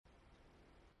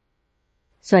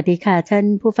สวัสดีค่ะท่าน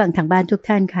ผู้ฟังทางบ้านทุก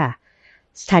ท่านค่ะ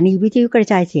สถานีวิทยุกระ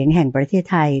จายเสียงแห่งประเทศ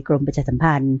ไทยกรมประชาสัม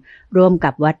พันธ์ร่วม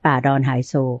กับวัดป่าดอนหาย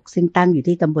โศกซึ่งตั้งอยู่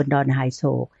ที่ตำบลดอนหายโศ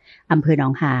กอำเภอหนอ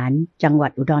งหานจังหวั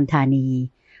ดอุดรธานี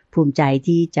ภูมิใจ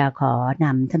ที่จะขอน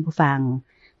ำท่านผู้ฟัง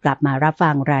กลับมารับฟั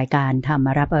งรายการธรรม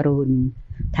รับอรุณ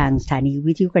ทางสถานี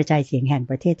วิทยุกระจายเสียงแห่ง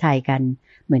ประเทศไทยกัน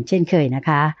เหมือนเช่นเคยนะค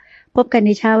ะพบกันใน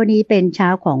เช้าวันนี้เป็นเช้า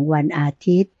ของวันอา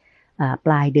ทิตย์ป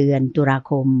ลายเดือนตุลา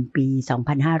คมปี2564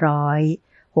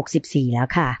แล้ว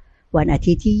ค่ะวันอา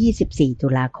ทิตย์ที่24ตุ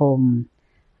ลาคม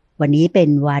วันนี้เป็น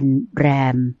วันแร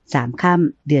ม3ค่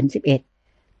ำเดือน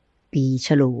11ปีฉ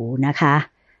ลูนะคะ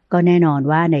ก็แน่นอน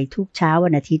ว่าในทุกเช้าวั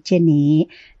นอาทิตย์เช่นนี้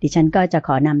ดิฉันก็จะข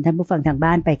อนำท่านผู้ฟังทาง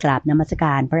บ้านไปกราบนมัสก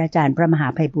ารพระอาจารย์พระมหา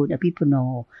ไพบูลย์อภิปุโน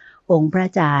องค์พระอ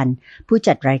าจารย์ผู้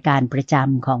จัดรายการประจ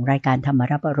ำของรายการธรรม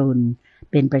รับอรุณ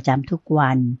เป็นประจำทุก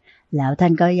วันแล้วท่า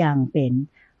นก็ยังเป็น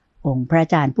องค์พระอา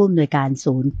จารย์ผู้อำนวยการ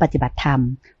ศูนย์ปฏิบัติธรรม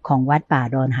ของวัดป่า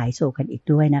ดอนหายโศกกันอีก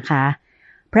ด้วยนะคะ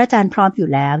พระอาจารย์พร้อมอยู่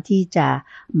แล้วที่จะ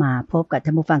มาพบกับท่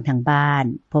านผู้ฟังทางบ้าน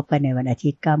พบกันในวันอาทิ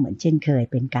ตย์ก็เหมือนเช่นเคย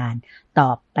เป็นการต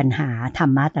อบปัญหาธร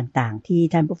รมะต่างๆที่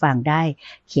ท่านผู้ฟังได้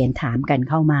เขียนถามกัน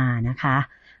เข้ามานะคะ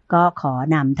ก็ขอ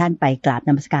นำท่านไปกราบน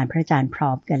มัสการพระอาจารย์พร้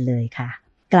อมกันเลยค่ะ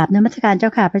กราบนมัสการเจ้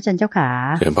าค่ะพระอาจารย์เจ้าค่ะ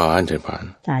เชิญพรเชิญพร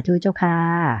สาธุเจ้าค่ะ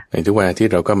ในทุกวันอาทิต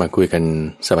ย์เราก็มาคุยกัน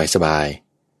สบายๆ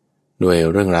ด้วย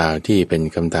เรื่องราวที่เป็น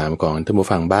คำถามของท่านผู้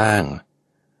ฟังบ้าง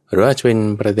หรือว่าจะเป็น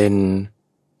ประเด็น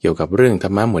เกี่ยวกับเรื่องธร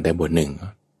รมะหมวดใดบทหนึ่ง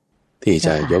ที่จ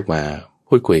ะยกมา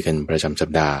พูดคุยกันประจำสัป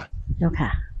ดาห์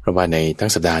เพราะว่าในทั้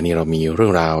งสัปดาห์นี้เรามีเรื่อ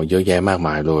งราวเยอะแยะมากม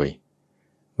ายเลย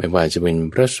ไม่ว่าจะเป็น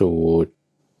พระสูตร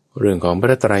เรื่องของพ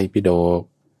ระไตรปิฎก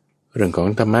เรื่องของ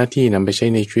ธรรมะที่นำไปใช้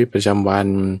ในชีวิตประจำวัน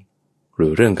หรื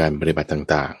อเรื่องการปฏิบัติ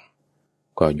ต่าง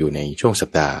ๆก็อยู่ในช่วงสั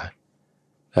ปดาห์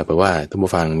ถ้าแปลว่าท่าน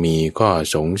ผู้ฟังมีข้อ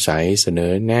สงสัยเสน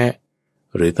อแนะ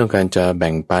หรือต้องการจะแ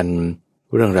บ่งปัน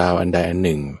เรื่องราวอันใดอันห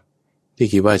นึ่งที่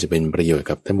คิดว่าจะเป็นประโยชน์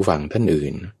กับท่านผู้ฟังท่านอื่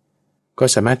นก็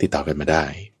สามารถติดต่อกันมาได้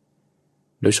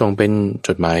โดยส่งเป็นจ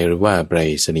ดหมายหรือว่าไปร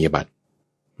ษณียบัตร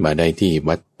มาได้ที่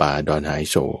วัดป่าดอนหาย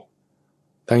โศก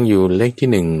ตั้งอยู่เลขที่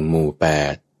1หมู่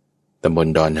8ตำบล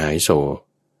ดอนหายโศก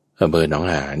อำเภอหนอง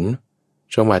หาน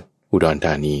จังหวัดอุดรธ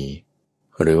านี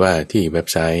หรือว่าที่เว็บ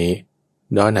ไซต์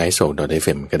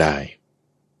donhaiso.fm ก็ได้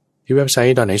ที่เว็บไซ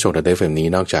ต์ donhaiso.fm นี้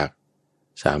นอกจาก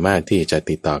สามารถที่จะ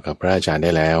ติดต่อกับพระอาจารย์ไ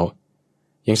ด้แล้ว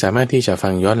ยังสามารถที่จะฟั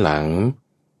งย้อนหลัง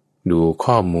ดู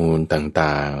ข้อมูล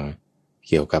ต่างๆ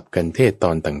เกี่ยวกับการเทศต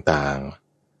อนต่าง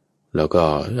ๆแล้วก็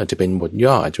อาจจะเป็นบท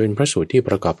ย่ออาจจะเป็นพระสูตรที่ป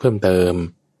ระกอบเพิ่มเติม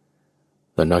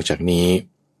และนอกจากนี้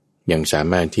ยังสา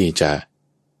มารถที่จะ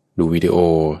ดูวิดีโอ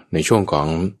ในช่วงของ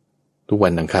ทุกวั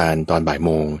นอังคารตอนบ่าย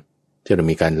โมงที่เรา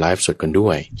มีการไลฟ์สดกันด้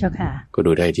วยเจ้าค่ะก็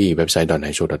ดูได้ที่เว็บไซต์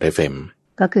donhaiso.fm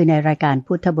ก็คือในรายการ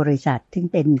พุทธบริษัทซึ่ง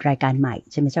เป็นรายการใหม่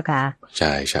ใช่ไหมเจ้าค่ะใ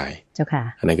ช่ใช่เจ้าค่ะ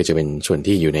อันนั้นก็จะเป็นส่วน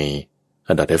ที่อยู่ใน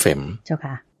 .fm เจ้า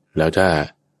ค่ะแล้วถ้า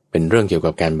เป็นเรื่องเกี่ยว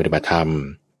กับการปฏิบัติธรรม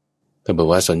ถ้าบอก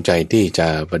ว่าสนใจที่จะ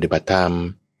ปฏิบัติธรรม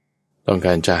ต้องก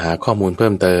ารจะหาข้อมูลเพิ่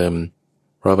มเติม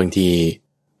เพราะบางที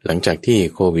หลังจากที่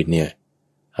โควิดเนี่ย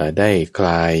ได้คล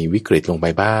ายวิกฤตลงไป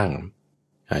บ้าง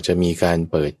อาจจะมีการ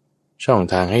เปิดช่อง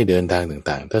ทางให้เดินทาง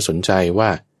ต่างๆถ้าสนใจว่า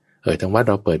ทางวัด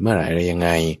เราเปิดเมื่อไหร่อะไรยังไง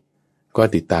ก็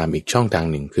ติดตามอีกช่องทาง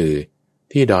หนึ่งคือ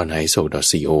ที่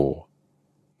donhaiso.co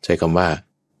ใช้คำว่า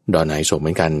donhaiso เห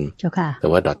มือนกันแต่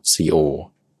ว่า .co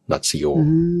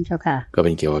เจ้าค่ะก็เ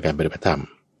ป็นเกี่ยวกับการปฏิบัติธรรม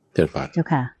เถิดฟังเจ้า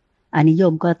ค่ะอันนี้โย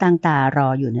มก็ตั้งตารอ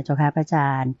อยู่นะเจ้าค่ะพระอาจ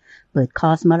ารย์เปิดคอ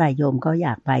ร์สเมื่อไหร่โยมก็อย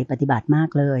ากไปปฏิบัติมาก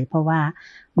เลยเพราะว่า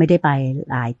ไม่ได้ไป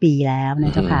หลายปีแล้วน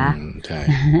ะเจ้าค่ะใช่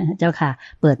เจ้าค่ะ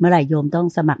เปิดเมื่อไหร่โยมต้อง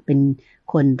สมัครเป็น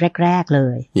คนแรกๆเล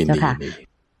ยเจ้าค่ะ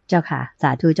เจ้าค่ะส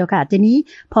าธุเจ้าค่ะทีนี้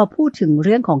พอพูดถึงเ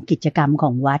รื่องของกิจกรรมขอ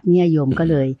งวัดเนี่ยโยมก็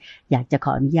เลยอยากจะข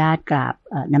ออนุญาตกราบ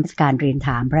นมัสการเรียนถ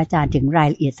ามพระอาจารย์ถึงราย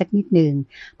ละเอียดสักนิดนึง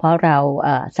เพราะเรา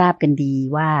ทราบกันดี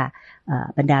ว่า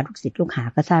บรรดาลูกศิษย์ลูกหา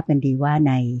ก็ทราบกันดีว่า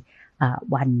ใน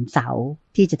วันเสาร์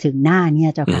ที่จะถึงหน้าเนี่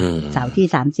ยเจ้าค่ะเสาร์ที่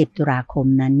30ตุลาคม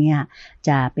นั้นเนี่ยจ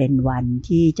ะเป็นวัน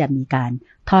ที่จะมีการ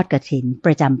ทอดกฐินป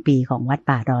ระจำปีของวัด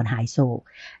ป่าดอนหายโศก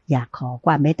อยากขอค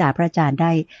วามเมตตาพระอาจารย์ไ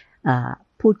ด้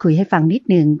พูดคุยให้ฟังนิด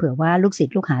นึงเผื่อว่าลูกศิษ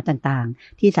ย์ลูกหาต่าง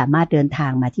ๆที่สามารถเดินทา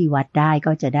งมาที่วัดได้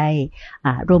ก็จะได้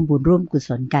ร่วมบุญร่วมกุศ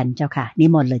ลกันเจ้าค่ะนิ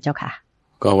มนต์เลยเจ้าค่ะ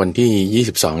ก็วันที่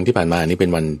22ที่ผ่านมานี้เป็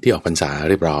นวันที่ออกพรรษา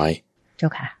เรียบร้อยเจ้า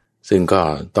ค่ะซึ่งก็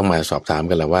ต้องมาสอบถาม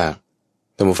กันแล้วว่า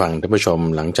ท่านผู้ฟังท่านผู้ชม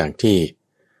หลังจากที่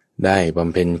ได้บ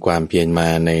ำเพ็ญความเพียรมา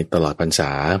ในตลอดพรรษ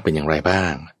าเป็นอย่างไรบ้า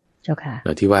งเจ้าค่ะแ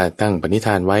ล้วที่ว่าตั้งปณิธ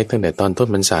านไว้ตั้งแต่ตอนต้น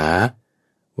พรรษา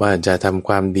ว่าจะทำค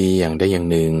วามดีอย่างใดอย่าง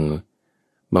หนึ่ง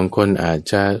บางคนอาจ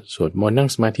จะสวดมนต์นั่ง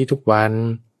สมาธิทุกวัน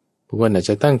บางคนอาจ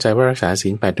จะตั้งใจว่ารักษาศี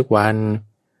ล8ทุกวัน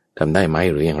ทำได้ไหม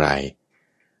หรืออย่างไร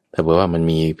ถ้าเผื่อว่ามัน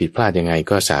มีผิดพลาดยังไง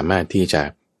ก็สามารถที่จะ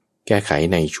แก้ไข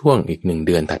ในช่วงอีก1 เ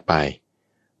ดือนถัดไป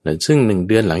ซึ่ง1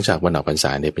 เดือนหลังจากวันออกพรรษ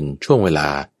าเนี่ยเป็นช่วงเวลา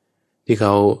ที่เข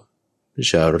า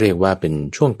จะเรียกว่าเป็น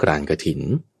ช่วงกรานต์กฐิน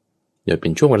โดยเป็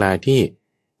นช่วงเวลาที่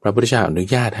พระพุทธเจ้าอนุ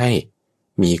ญาตให้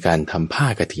มีการทำผ้า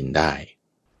กฐินได้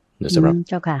สำหรับ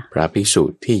พระภิกษุ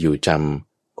ที่อยู่จ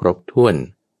ำครบถ้วน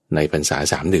ในพรรษา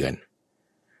3 เดือน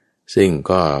ซึ่ง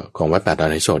ก็ของวัดป่าดอน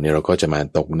ไหโศกเนี่ยเราก็จะมา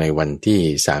ตกในวันที่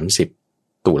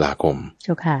30 ตุลาคม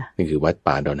นี่คือวัด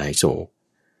ป่าดอนไหโศก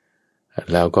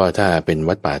แล้วก็ถ้าเป็น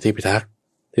วัดป่าที่พิทักษ์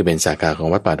ที่เป็นสาขาของ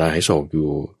วัดป่าดอนไหโศกอยู่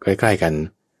ใกล้ๆกัน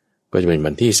ก็จะเป็น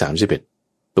วันที่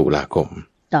31 ตุลาคม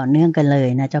ต่อเนื่องกันเลย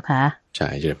นะเจ้าค่ะใช่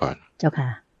เจ้าพรเจ้าค่ะ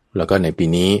แล้วก็ในปี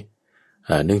นี้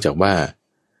เนื่องจากว่า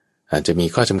อาจจะมี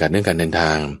ข้อจำกัดเรื่องการเดินท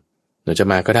างเราจะ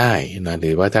มาก็ได้นะห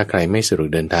รือว่าถ้าใครไม่สะดวก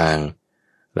เดินทาง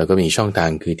เราก็มีช่องทาง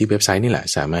คือที่เว็บไซต์นี่แหละ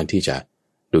สามารถที่จะ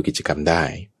ดูกิจกรรมได้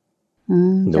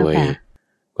โดย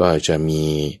ก็จะมี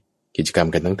กิจกรรม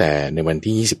กันตั้งแต่ในวัน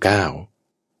ที่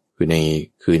29คือใน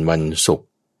คืนวันศุกร์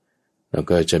แล้ว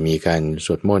ก็จะมีการส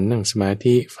วดมนต์นั่งสมา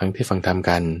ธิฟังเทศน์ฟังธรรม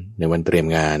กันในวันเตรียม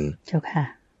งาน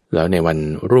แล้วในวัน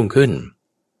รุ่งขึ้น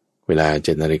เวลา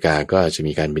 7:00 น.ก็จะ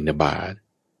มีการบิณฑบาต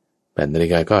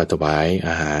 8:00 น.ก็ถวาย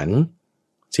อาหาร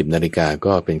 10:00 น.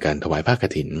ก็เป็นการถวายผ้าก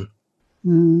ฐิน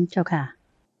เจ้าค่ะ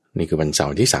นี่คือวันเสา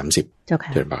ร์ที่30เจ้าค่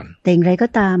ะแต่อย่างไรก็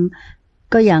ตาม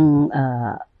ก็ยัง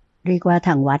เรียกว่าท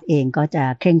างวัดเองก็จะ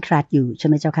เคร่งครัดอยู่ใช่ไ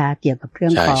หมเจ้าค่ะเกี่ยวกับเรื่อ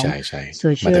งของ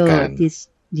social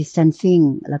distancing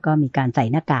แล้วก็มีการใส่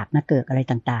หน้ากากหน้าเกิกอะไร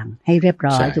ต่างๆให้เรียบ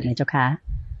ร้อยถูกไหมเจ้าค่ะ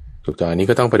ถูกต้องอันนี้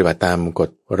ก็ต้องปฏิบัติตามกฎ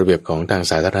ระเบียบของทาง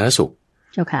สาธารณสุข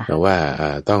เจ้าค่ะแต่ว่า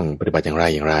ต้องปฏิบัติอย่างไร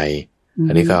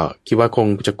อันนี้ก็คิดว่าคง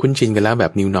จะคุ้นชินกันแล้วแบ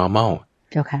บ new normal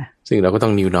เจ้าค่ะซึ่งเราก็ต้อ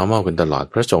ง new normal กันตลอด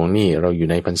พระสงฆ์นี่เราอยู่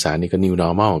ในพรรษานี่ก็ new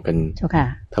normal กัน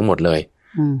ทั้งหมดเลย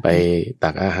ไปตั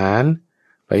กอาหาร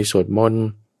ไปสวดมนต์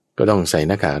ก็ต้องใส่ห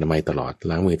น้ากากอนามัยตลอด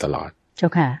ล้างมือตลอดเจ้า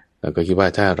ค่ะแล้วก็คิดว่า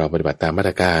ถ้าเราปฏิบัติตามมา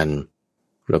ตรการ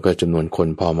แล้วก็จำนวนคน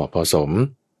พอเหมาะพอสม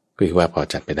ก็คิดว่าพอ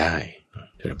จัดไปได้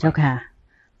เจ้าค่ะ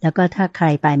แล้วก็ถ้าใคร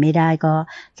ไปไม่ได้ก็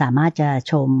สามารถจะ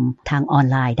ชมทางออน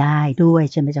ไลน์ได้ด้วย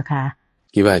ใช่ไหมเจ้าค่ะ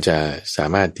คิดว่าจะสา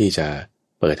มารถที่จะ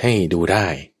เปิดให้ดูได้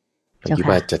คิด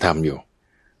ว่าจะทำอยู่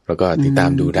แล้วก็ติดตา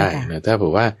มดูได้นะถ้าบอ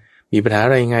กว่ามีปัญหาอะ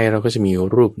ไรยังไงเราก็จะมี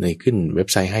รูปในขึ้นเว็บ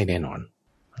ไซต์ให้แน่นอน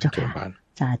เจ้าค่ะ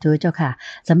สาธุเจ้าค่ะ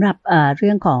สำหรับเ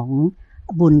รื่องของ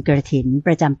บุญกฐินป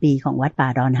ระจำปีของวัดป่า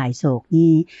ดอนไหโศก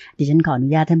นี่ดิฉันขออนุ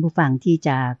ญาตท่านผู้ฟังที่จ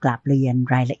ะกลับเรียน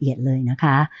รายละเอียดเลยนะค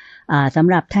ะสำ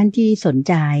หรับท่านที่สนใ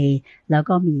จแล้ว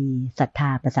ก็มีศรัทธ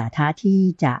าประสาทะที่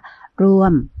จะร่ว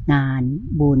มงาน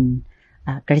บุญ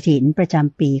กฐินประจ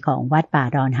ำปีของวัดป่า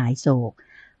ดอนไหโศก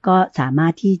ก็สามา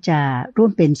รถที่จะร่ว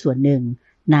มเป็นส่วนหนึ่ง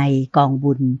ในกอง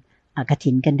บุญก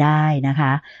ฐินกันได้นะค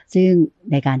ะซึ่ง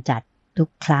ในการจัดทุก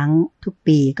ครั้งทุก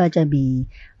ปีก็จะมี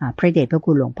พระเดชพระ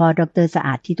คุณหลวงพ่อดร.สะอ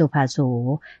าดทิโตภาโส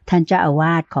ท่านเจ้าอาว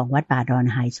าสของวัดป่าดอน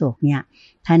ไหโศกเนี่ย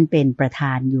ท่านเป็นประธ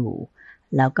านอยู่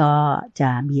แล้วก็จะ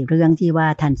มีเรื่องที่ว่า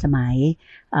ทันสมัย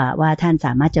ว่าท่านส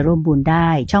ามารถจะร่วมบุญได้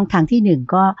ช่องทางที่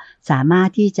1ก็สามารถ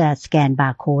ที่จะสแกนบา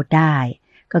ร์โค้ดได้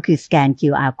ก็คือสแกน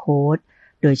QR code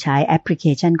โดยใช้แอปพลิเค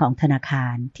ชันของธนาคา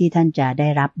รที่ท่านจะได้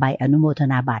รับใบอนุโมท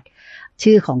นาบัตร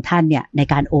ชื่อของท่านเนี่ยใน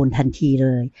การโอนทันทีเล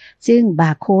ยซึ่งบ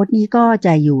าร์โค้ดนี้ก็จ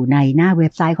ะอยู่ในหน้าเว็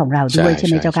บไซต์ของเราด้วยใช่ไ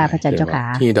หมเจ้าค่ะพระอาจารย์เจ้าค่ะ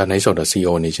ที่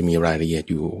 .niso.co นี่จะมีรายละเอียด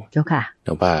อยู่เจ้าค่ะแ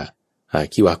ล้วว่า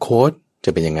QR code จะ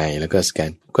เป็นยังไงแล้วก็สแก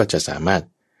นก็จะสามารถ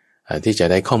ที่จะ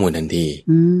ได้ข้อมูลทันที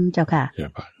เจ้าค่ะ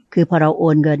คือพอเราโอ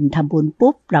นเงินทำบุญ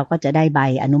ปุ๊บเราก็จะได้ใบ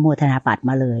อนุโมทนาบัตร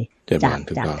มาเลย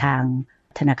จากทาง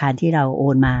ธนาคารที่เราโอ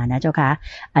นมานะเจ้าค่ะ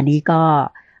อันนี้ก็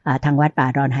ทางวัดป่า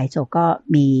ดอนไหโศกก็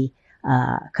มี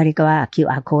เขาเรียกว่า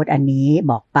QR code อันนี้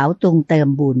บอกเป๋าตุงเติม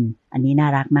บุญอันนี้น่า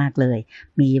รักมากเลย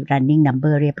มี running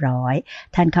number เรียบร้อย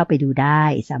ท่านเข้าไปดูได้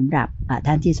สำหรับ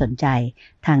ท่านที่สนใจ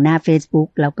ทางหน้า Facebook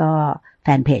แล้วก็แฟ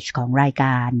นเพจของรายก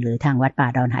ารหรือทางวัดป่า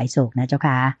ดอนไหโศกนะเจ้า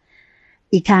ค่ะ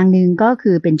อีกทางหนึ่งก็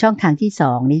คือเป็นช่องทางที่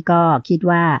2นี่ก็คิด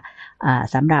ว่า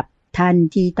สำหรับท่าน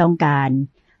ที่ต้องการ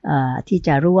ที่จ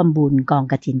ะร่วมบุญกอง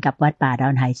กฐินกับวัดป่าดอ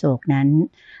นไหโศกนั้น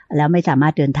แล้วไม่สามา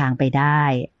รถเดินทางไปได้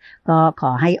ก็ข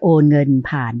อให้โอนเงิน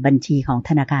ผ่านบัญชีของ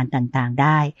ธนาคารต่างๆไ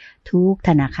ด้ทุกธ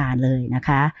นาคารเลยนะค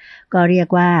ะก็เรียก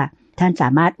ว่าท่านสา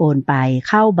มารถโอนไป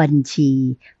เข้าบัญชี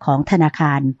ของธนาค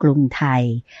ารกรุงไทย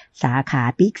สาขา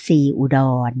บิ๊กซีอุด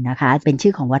รนะคะเป็น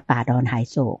ชื่อของวัดป่าดอนไห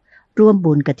โศกร่วม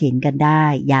บุญกฐินกันได้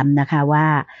ย้ำนะคะว่า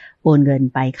โอนเงิน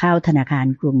ไปเข้าธนาคาร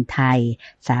กรุงไทย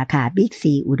สาขาบิ๊ก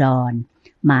ซีอุดร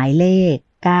หมายเลข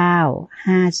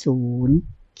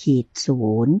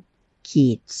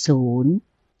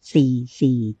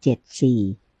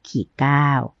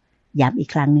950-0-04474-9ย้ำอีก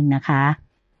ครั้งหนึ่งนะคะ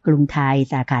กรุงไทย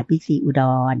สาขาบิ๊กซีอุด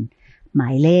รหมา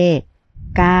ยเลข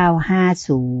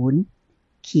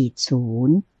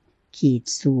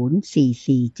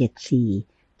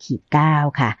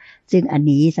 950/0/04474/9ค่ะซึ่งอัน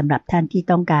นี้สำหรับท่านที่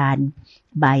ต้องการ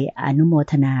ใบอนุโม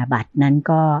ทนาบัตรนั้น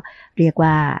ก็เรียก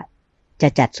ว่าจะ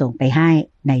จัดส่งไปให้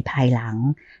ในภายหลัง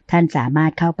ท่านสามาร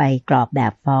ถเข้าไปกรอกแบ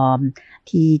บฟอร์ม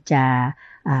ที่จะ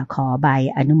ขอใบ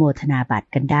อนุโมทนาบัตร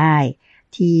กันได้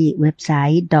ที่เว็บไซ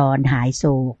ต์ดอนหายโศ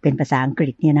กเป็นภาษาอังกฤ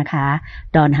ษเนี่ยนะคะ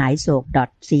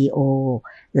donhaisok.co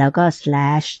แล้วก็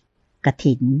 /ก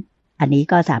ฐินอันนี้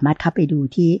ก็สามารถเข้าไปดู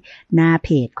ที่หน้าเพ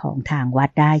จของทางวัด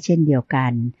ได้เช่นเดียวกั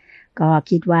นก็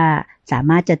คิดว่าสา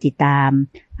มารถจะติดตาม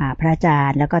พระอาจาร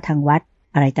ย์แล้วก็ทางวัด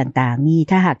อะไรต่างๆนี่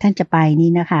ถ้าหากท่านจะไปนี่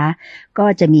นะคะก็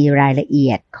จะมีรายละเอี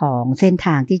ยดของเส้นท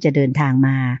างที่จะเดินทางม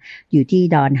าอยู่ที่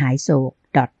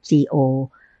donhaisok.co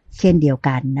เช่นเดียว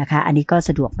กันนะคะอันนี้ก็ส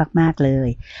ะดวกมากๆเลย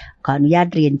ขออนุญาต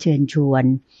เรียนเชิญชวน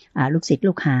ลูกศิษย์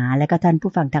ลูกหาและก็ท่าน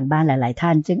ผู้ฟังทางบ้านหลายๆท่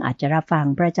านซึ่งอาจจะรับฟัง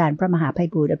พระอาจารย์พระมหาไพ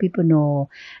บูลย์อภิปุโน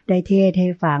ได้เทศให้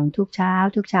ฟังทุกเช้า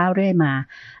เรื่อยมา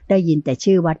ได้ยินแต่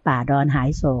ชื่อวัดป่าดอนหาย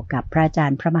โศกกับพระอาจา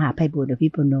รย์พระมหาไพบูลย์อภิ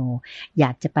ปุโนอย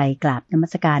ากจะไปกราบนมั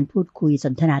สการพูดคุยส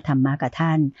นทนาธรรมะกับท่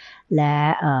านและ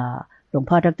หลวง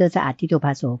พ่อดร.สะอาดทิโตภ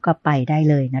าโสก็ไปได้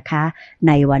เลยนะคะใ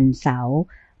นวันเสาร์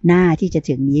หน้าที่จะ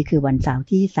ถึงนี้คือวันเสาร์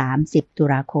ที่30ตุ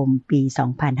ลาคมปี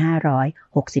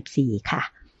2564ค่ะ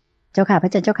เจ้าค่ะพระ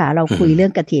อาจารย์เจ้าค่ะเราคุยเรื่อ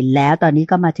งกฐินแล้วตอนนี้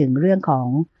ก็มาถึงเรื่องของ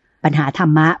ปัญหาธร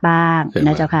รมะบ้างน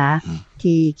ะเจ้าค่ะ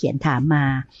ที่เขียนถามมา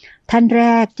ท่านแร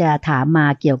กจะถามมา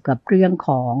เกี่ยวกับเรื่องข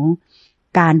อง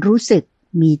การรู้สึก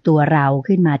มีตัวเรา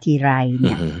ขึ้นมาทีไรเ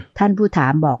นี่ยท่านผู้ถา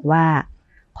มบอกว่า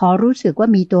พอรู้สึกว่า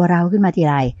มีตัวเราขึ้นมาที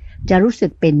ไรจะรู้สึ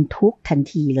กเป็นทุกข์ทัน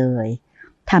ทีเลย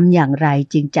ทำอย่างไร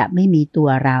จึงจะไม่มีตัว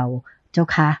เราเจ้า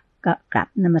คะก็กลับ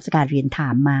นมัสการเรียนถา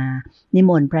มมานิ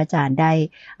มนต์พระอาจารย์ได้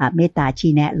เมตตา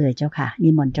ชี้แนะเลยเจ้าค่ะนิ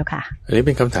มนต์เจ้าค่ะอันนี้เ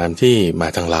ป็นคำถามที่มา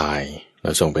ทางไลน์เร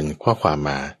าส่งเป็นข้อความ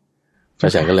มาพระ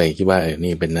อาจารย์ก็เลยคิดว่า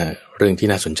นี่เป็นเรื่องที่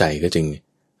น่าสนใจก็จึง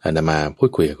นำมาพูด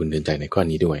คุยกับคุณเดินใจในข้อ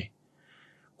นี้ด้วย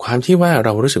ความที่ว่าเร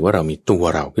ารู้สึกว่าเรามีตัว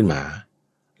เราขึ้นมา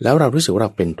แล้วเรารู้สึกว่าเร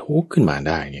าเป็นทุกข์ขึ้นมาไ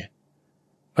ด้เนี่ย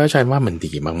พระอาจารย์ว่ามัน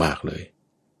ดีมากๆเลย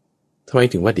ทำไม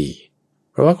ถึงว่าดี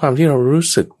เพราะว่าความที่เรารู้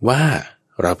สึกว่า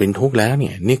เราเป็นทุกข์แล้วเ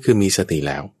นี่ยนี่คือมีสติ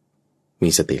แล้ว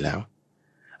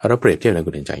เราเปรียบเทียบนะคุ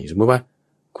ณเดินใจสมมติว่า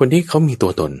คนที่เขามีตั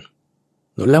วตน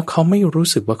แล้วเขาไม่รู้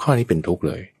สึกว่าข้อนี้เป็นทุกข์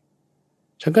เลย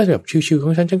ฉันก็แบบชิวๆขอ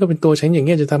งฉันก็เป็นตัวฉันอย่างเ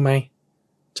งี้ยจะทำไม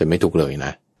จะไม่ทุกข์เลยน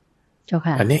ะเจ้า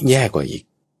ค่ะอันนี้แย่กว่าอีก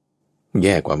แ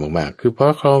ย่กว่ามากๆคือเพรา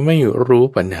ะเขาไม่รู้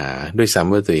ปัญหาด้วยซ้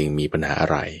ำว่าตัวเองมีปัญหาอะ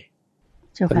ไร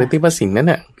แต่ในที่ว่าสิ่งนั้น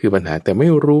น่ะคือปัญหาแต่ไม่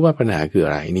รู้ว่าปัญหาคืออ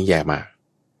ะไรนี่แย่มาก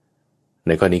ใ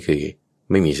นข้อนี้คือ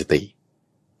ไม่มีสติ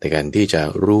ในการที่จะ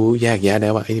รู้แยกแยะได้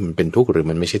ว่ามันเป็นทุกข์หรือ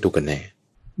มันไม่ใช่ทุกข์กันแน่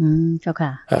เจ้าค่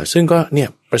ะซึ่งก็เนี่ย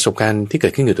ประสบการณ์ที่เกิ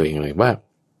ดขึ้นกับตัวเองเลยว่า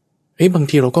บาง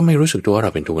ทีเราก็ไม่รู้สึกตัวว่าเร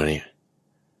าเป็นทุกข์เนี่ย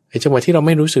จังหวะที่เราไ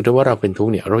ม่รู้สึกตัวว่าเราเป็นทุก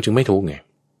ข์เนี่ยเราจึงไม่ทุกข์ไง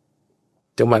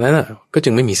จังหวะนั้นก็จึ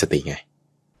งไม่มีสติไง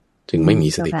จึงไม่มี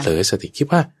สติเผลอสติคิด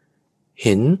ว่าเ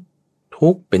ห็นทุ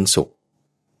กข์เป็นสุข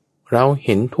เราเ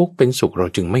ห็นทุกข์เป็นสุขเรา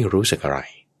จึงไม่รู้สึกอะไร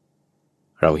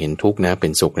เราเห็นทุกข์นะเป็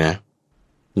นสุขนะ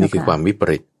นี่คือความวิป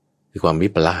ริตคือความวิ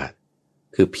ปลาส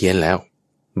คือเพี้ยนแล้ว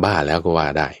บ้าแล้วก็ว่า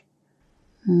ได้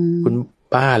คุณ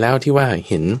บ้าแล้วที่ว่า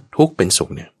เห็นทุกข์เป็นสุข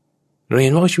เนี่ยเราเห็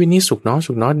นว่าชีวิตนี้สุขเนาะ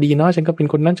ดีเนาะฉันก็เป็น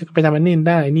คนนั้นฉันก็ไปทำอันนี้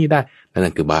ได้นี่ได้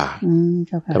นั่นคือบ้า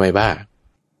ทำไมบ้า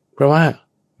เพราะว่า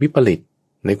วิปริต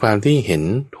ในความที่เห็น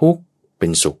ทุกข์เป็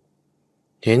นสุข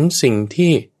เห็นสิ่ง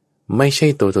ที่ไม่ใช่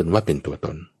ตัวตนว่าเป็นตัวต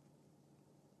น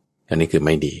อันนี้คือไ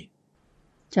ม่ดี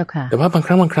เจ้าค่ะแต่ว่าบางค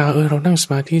รั้งบางคราวเรานั่งส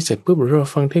มาธิเสร็จปุ๊บเรา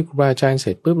ฟังเทศน์ครูบาอาจารย์เส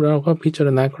ร็จปุ๊บเราก็พิจาร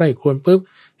ณาใคร่ครวญปุ๊บ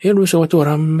รู้สึกว่าตัวเ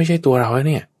ราไม่ใช่ตัวเราแล้ว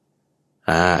เนี่ย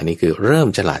อันนี้คือเริ่ม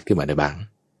ฉลาดขึ้นมาได้บ้าง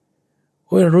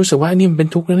เรารู้สึกว่านี่มันเป็น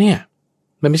ทุกข์แล้วเนี่ย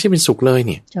มันไม่ใช่เป็นสุขเลยเ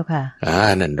นี่ยเจ้าค่ะ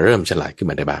นั่นเริ่มฉลาดขึ้น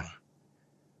มาได้บ้าง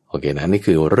โอเคนะนี่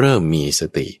คือเริ่มมีส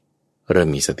ติ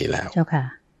แล้วเจ้าค่ะ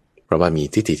เพราะว่ามี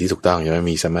ทิฏฐิที่ถูกต้องใช่ไหม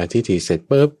มีสมาธิที่เสร็จ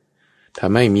ปุ๊บท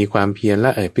ำให้มีความเพียรแล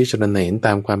ะพิจารณาเห็นต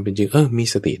ามความเป็นจริงมี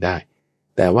สติได้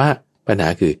แต่ว่าปัญหา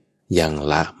คือยัง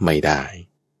ละไม่ได้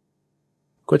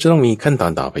ก็จะต้องมีขั้นตอ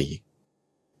นต่อไปอีก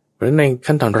เพราะใน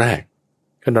ขั้นตอนแรก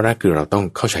คือเราต้อง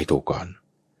เข้าใจตัวก่อน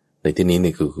ในที่นี้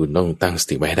นี่คือคุณต้องตั้งส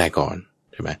ติไว้ให้ได้ก่อน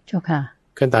ใช่ไหมเจ้าค่ะ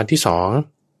ขั้นตอนที่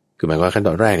2คือหมายว่าขั้นต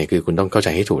อนแรกเนี่ยคือคุณต้องเข้าใจ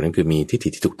ให้ถูกนั่นคือมีทิฏฐิ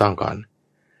ที่ถูกต้องก่อน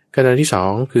ขั้นตอนที่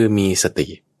2คือมีสติ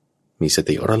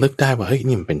ระลึกได้ว่าเฮ้ย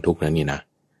นี่มันเป็นทุกข์นะนี่นะ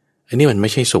อันนี้มันไ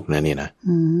ม่ใช่สุขนะนี่นะ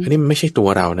อันนี้มันไม่ใช่ตัว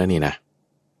เรานะนี่นะ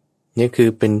นี่คือ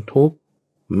เป็นทุกข์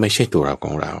ไม่ใช่ตัวเราข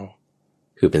องเรา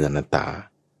คือเป็นอนัตตา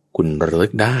คุณระลึ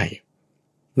กได้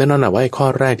แน่นอนนะว่าข้อ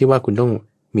แรกที่ว่าคุณต้อง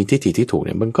มีทิฏฐิที่ถูกเ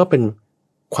นี่ยมันก็เป็น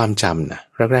ความจำนะ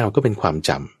แรกๆก็เป็นความจ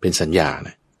ำเป็นสัญญาน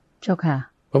ะเจ้าค่ะ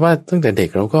เพราะว่าตั้งแต่เด็ก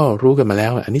เราก็รู้กันมาแล้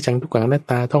วอันนี้จังทุกขังอนัต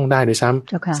ตาท่องได้ด้วยซ้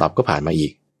ำสอบก็ผ่านมาอี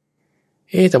ก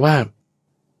แต่ว่า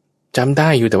จำได้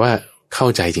อยู่แต่ว่าเข้า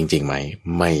ใจจริงๆไหม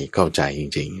ไม่เข้าใจจ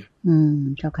ริง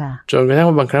ๆเจ้าค่ะจนกระทั่ง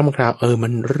บางครั้งบางคราวมั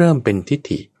นเริ่มเป็นทิฏ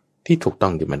ฐิที่ถูกต้อ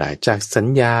งขึ้นมาได้จากสัญ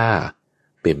ญา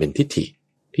เปลี่ยนเป็นทิฏฐิ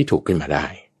ที่ถูกขึ้นมาได้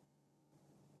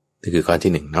นี่คือข้อ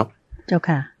ที่หนึ่งเนาะเจ้า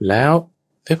ค่ะแล้ว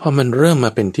พอมันเริ่มม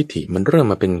าเป็นทิฏฐิมันเริ่ม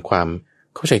มาเป็นความ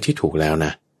เข้าใจที่ถูกแล้วน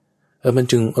ะมัน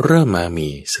จึงเริ่มมามี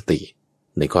สติ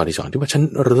ในข้อที่สองที่ว่าฉัน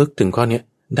ระลึกถึงข้อนี้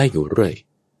ได้อยู่เรื่อย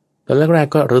ตอนแรก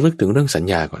ๆก็ระลึกถึงเรื่องสัญ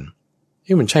ญาก่อน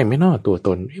มันใช่ไหมเนาะตัวต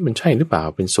นมันใช่หรือเปล่า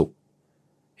เป็นสุข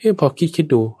พอคิด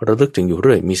ดูระลึกถึงอยู่เ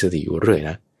รื่อยมีสติอยู่เรื่อย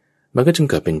นะมันก็จึง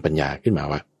เกิดเป็นปัญญาขึ้นมา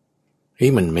ว่า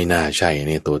มันไม่น่าใช่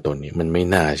เนี่ยตัวตนเนี่ยมันไม่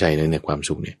น่าใช่ในความ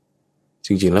สุขเนี่ยจ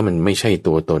ริงๆแล้วมันไม่ใช่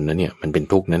ตัวตนนะเนี่ยมันเป็น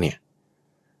ทุกข์นะเนี่ย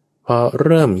พอเ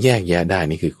ริ่มแยกแยะได้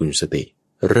นี่คือคุณสติ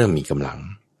เริ่มมีกำลัง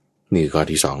นี่คือข้อ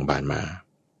ที่สองบานมา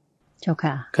เจ้า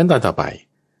ค่ะขั้นตอนต่อไป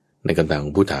ในคำถามขอ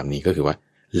งผู้ถามนี้ก็คือว่า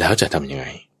แล้วจะทำยังไง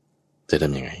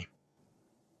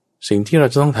สิ่งที่เรา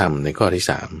จะต้องทำในข้อที่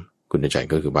สามคุณใจ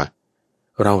ก็คือว่า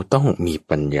เราต้องมี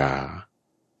ปัญญา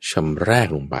ชำแรก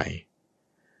ลงไป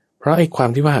เพราะความ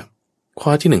ที่ว่าข้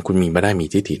อที่หนึ่งคุณมีมาได้มี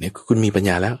ทิฏฐิเนี่ยคุณมีปัญ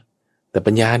ญาแล้วแต่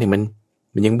ปัญญาเนี่ยมั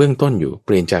นยังเบื้องต้นอยู่เป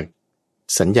ลี่ยนจาก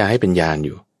สัญญาให้เป็นญาณอ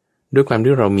ยู่ด้วยความ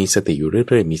ที่เรามีสติอยู่เ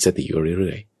รื่อยๆมีสติอยู่เ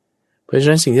รื่อยๆเพราะฉะ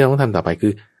นั้นสิ่งที่เราต้องทำต่อไปคื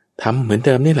อทำเหมือนเ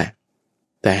ดิมนี่แหละ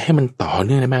แต่ให้มันต่อเ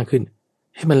นื่องได้มากขึ้น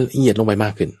ให้มันละเอียดลงไปม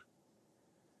ากขึ้น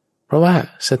เพราะว่า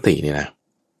สติเนี่ยนะ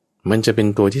มันจะเป็น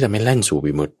ตัวที่ทำให้แล่นสู่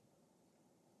วิมุตติ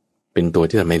เป็นตัว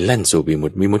ที่ทำให้แล่นสู่วิมุ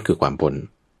ตติวิมุตติคือความพ้น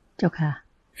เจ้าค่ะ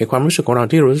ความรู้สึกของเรา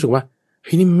ที่รู้สึกว่า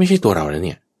นี่มันไม่ใช่ตัวเราแล้วเ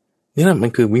นี่ยนี่แหละมั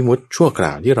นคือวิมุตติชั่วคร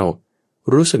าวที่เรา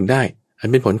รู้สึกได้อัน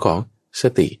เป็นผลของส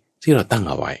ติที่เราตั้ง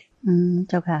เอาไว้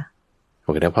เจ้าค่ะโอ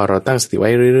เคแล้วพอเราตั้งสติไว้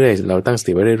เรื่อยๆเราตั้งส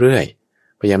ติไว้เรื่อย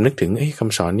ๆพยายามนึกถึงค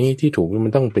ำสอนนี้ที่ถูกมั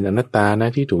นต้องเป็นอนัตตานะ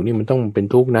ที่ถูกนี่มันต้องเป็น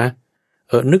ทุกข์นะ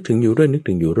นึกถึงอยู่เรื่อยนึก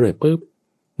ถึงอยู่เรื่อยปุ๊บ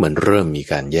เหมือนเริ่มมี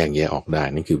การแยกแยะออกได้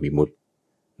นั่นคือวิมุตติ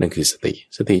นั่นคือส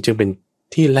ติจึงเป็น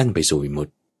ที่แล่นไปสู่วิมุต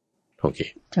ติโอเค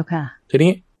เจ้าค่ะที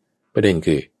นี้ประเด็น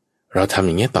คือเราทำอ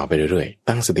ย่างเงี้ยต่อไปเรื่อยๆ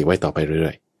ตั้งสติไว้ต่อไปเ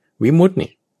รื่อยๆวิมุตติเนี่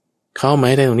ยเข้ามา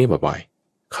ได้ตรงนี้บ่อย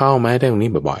ๆเข้ามาได้ตรง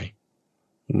นี้บ่อย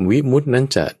ๆวิมุตตินั้น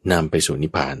จะนำไปสู่นิ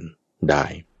พพานได้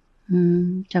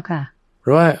เจ้าค่ะเพร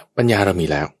าะว่าปัญญาเรามี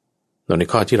แล้วใน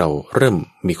ข้อที่เราเริ่ม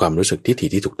มีความรู้สึกทิฏฐิ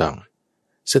ที่ถูกต้อง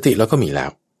สติเราก็มีแล้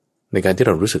วในการที่เ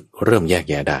รารู้สึกเริ่มแยก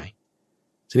แยะได้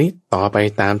ทีนี้ต่อไป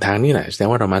ตามทางนี้แหละแสดง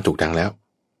ว่าเรามาถูกทางแล้ว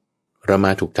ม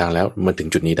าถึง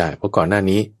จุดนี้ได้เพราะก่อนหน้า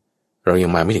นี้เรายั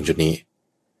งมาไม่ถึงจุดนี้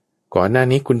ก่อนหน้า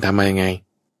นี้คุณทำมายังไง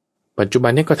ปัจจุบั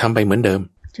นนี้ก็ทำไปเหมือนเดิม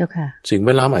เจ้าค่ะสิ่งแว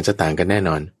ดล้อมอาจจะต่างกันแน่น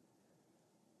อน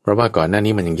เพราะว่าก่อนหน้า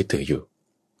นี้มันยังยึดถืออยู่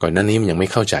ก่อนหน้านี้มันยังไม่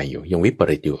เข้าใจอยู่ยังวิป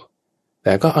ริตอยู่แ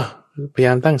ต่ก็พยาย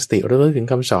ามตั้งสติระลึกถึง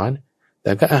คำสอนแ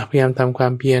ต่ก็พยายามทำควา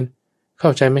มเพียรเข้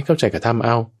าใจไม่เข้าใจก็ทำเอ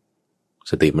า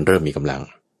สติมันเริ่มมีกำลัง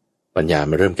ปัญญา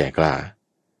มันเริ่มแก่กล้า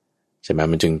ใช่ไหม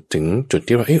มันจึงถึงจุด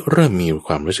ที่ว่าเริ่มมีค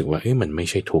วามรู้สึกว่ามันไม่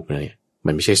ใช่ทุกข์นะเนี่ย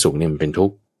มันไม่ใช่สุขเนี่ยมันเป็นทุก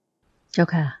ข์เจ้า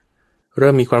ค่ะเ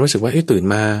ริ่มมีความรู้สึกว่าตื่น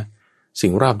มาสิ่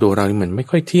งรอบตัวเรานี่มันไม่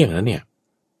ค่อยเที่ยงแล้วเนี่ย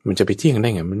มันจะไปเที่ยงได้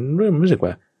ไงมันเริ่มรู้สึกว่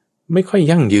าไม่ค่อย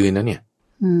ยั่งยืนนะเนี่ย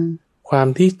ความ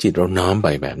ที่จิตเราน้อมไป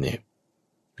แบบนี้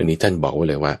ทีนี้ท่านบอกไว้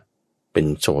เลยว่าเป็น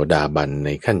โสดาบันใน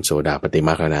ขั้นโสดาปฏิม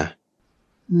รรคแล้วนะ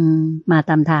มา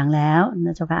ตามทางแล้วน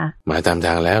ะเจ้าค่ะมาตามท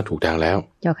างแล้วถูกทางแล้ว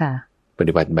เจ้าค่ะป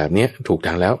ฏิบัติแบบนี้ถูกท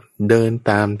างแล้วเดิน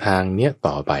ตามทางเนี้ย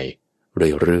ต่อไป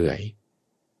เรื่อย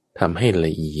ๆทำให้ล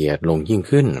ะเอียดลงยิ่ง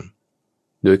ขึ้น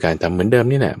โดยการทำเหมือนเดิม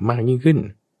นี่แหละมากยิ่งขึ้น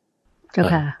เจ้า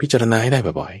ค่ะพิจารณาให้ได้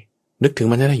บ่อยๆนึกถึง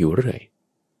มันได้อยู่เรื่อย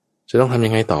จะต้องทำ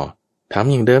ยังไงต่อท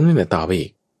ำอย่างเดิมนี่แหละต่อไปอี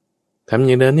กทำอ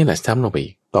ย่างเดิมนี่แหละซ้ำลงไปอี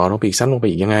กต่อลงไปอีกซ้ำลงไป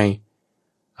อีกยังไง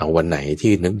เอาวันไหน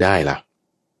ที่นึกได้ล่ะ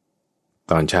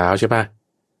ตอนเช้าใช่ปะ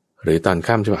หรือตอน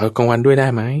ค่ำใช่ไหมกลางวันด้วยได้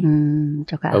ไหมเ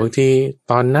จ้าค่ะบางที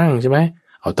ตอนนั่งใช่ไหม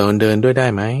เอาตอนเดินด้วยได้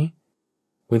ไหม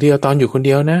บางทีเอาตอนอยู่คนเ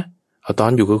ดียวนะเอาตอ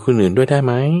นอยู่กับคนอื่นด้วยได้ไ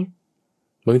หม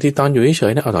บางทีตอนอยู่เฉ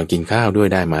ยๆนะเอาตอนกินข้าวด้วย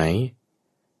ได้ไหม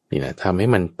นี่แหละทำให้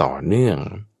มันต่อเนื่อง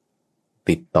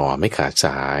ติดต่อไม่ขาดส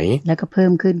ายแล้วก็เพิ่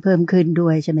มขึ้นด้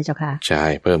วยใช่ไหมเจ้าค่ะใช่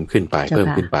เพิ่มขึ้นไป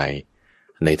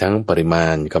ในทั้งปริมา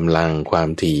ณกำลังความ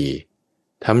ถี่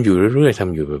ทำอยู่เรื่อยๆท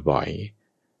ำอยู่บ่อย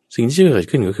ๆสิ่งที่จะเกิด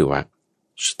ขึ้นก็คือว่า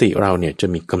สติเราเนี่ยจะ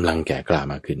มีกำลังแก่กล้า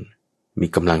มากขึ้น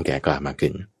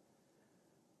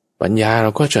ปัญญาเร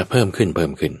าก็จะเพิ่มขึ้น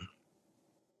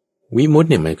วิมุตติ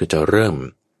เนี่ยมันก็จะเริ่ม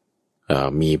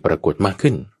มีปรากฏมาก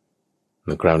ขึ้นใน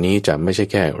คราวนี้จะไม่ใช่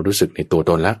แค่รู้สึกในตัว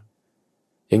ตนละ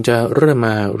ยังจะเริ่มม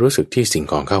ารู้สึกที่สิ่ง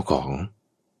ของเข้าของ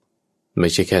ไม่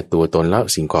ใช่แค่ตัวตนแล้ว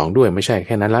สิ่งของด้วยไม่ใช่แ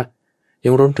ค่นั้นละยั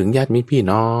งรวมถึงญาติมิตรพี่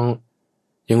น้อง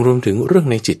ยังรวมถึงเรื่อง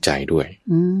ในจิตใจด้วย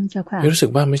เจ้าค่ะรู้สึก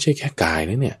ว่าไม่ใช่แค่กาย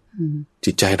นะเนี่ย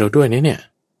จิตใจเราด้วยเนี่ย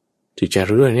จิตใจ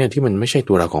เรื่อยๆเนี่ยที่มันไม่ใช่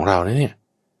ตัวเราของเราเนี่ย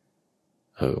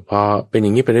พอเป็นอย่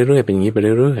างนี้ไปเรื่อยๆเป็นอย่างนี้ไป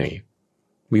เรื่อย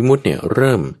ๆวิมุตติเนี่ยเ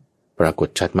ริ่มปรากฏ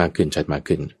ชัดมากขึ้นชัดมาก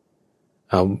ขึ้น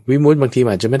วิมุตติบางที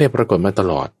อาจจะไม่ได้ปรากฏมาต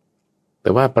ลอดแต่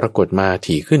ว่าปรากฏมา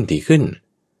ถี่ขึ้นถี่ขึ้น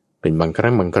เป็นบางครั้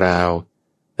งบางคราว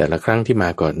แต่ละครั้งที่มา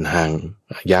ก่อนห่าง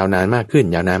ยาวนานมากขึ้น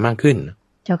ยาวนานมากขึ้น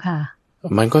เจ้าค่ะ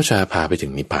มันก็จะพาไปถึ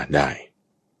งนิพพานได้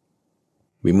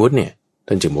วิมุตติเนี่ย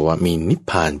ท่านจึงบอกว่ามีนิพ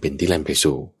พานเป็นที่แล่นไป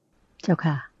สู่เจ้า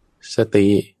ค่ะสติ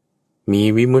มี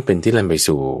วิมุตติเป็นที่แล่นไป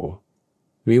สู่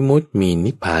วิมุตติมี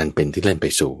นิพพานเป็นที่แล่นไป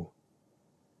สู่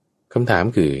คำถาม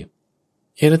คือ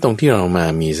แล้วตรงที่เรามา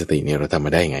มีสติเนี่ยเราทำม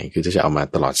าได้ไงคือจะเอามา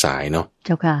ตลอดสายเนาะเ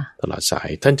จ้าค่ะตลอดสาย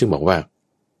ท่านจึงบอกว่า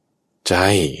ใจ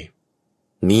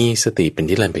มีสติเป็น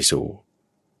ที่แล่นไปสู่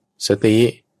สติ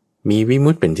มีวิ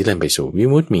มุตติเป็นที่แล่นไปสู่วิ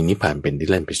มุตติมีนิพพานเป็นที่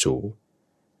แล่นไปสู่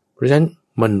เพราะฉะนั้น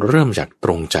มันเริ่มจากต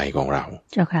รงใจของเรา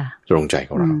เจ้าค่ะตรงใจข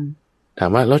องเราถาม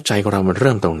ว่าแล้วใจของเรามันเ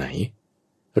ริ่มตรงไหน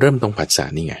เริ่มตรงผัสสะ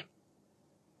นี่ไง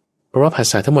เพราะว่าผัส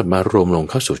สะทั้งหมดมารวมลง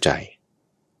เข้าสู่ใจ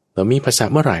เรามีผัสสะ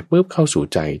เมื่อไหร่ปุ๊บเข้าสู่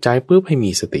ใจใจปุ๊บให้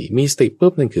มีสติมีสติปุ๊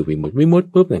บนั่นคือวิมุตติวิมุตติ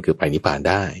ปุ๊บนั่นคือไปนิพพาน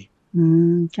ได้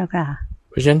เจ้าค่ะ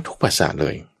เพราะฉะนั้นทุกผัสสะเล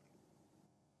ย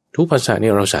ทุกผัสสะเนี่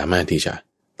ยเราสามารถที่จะ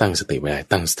ตั้งสติไว้ได้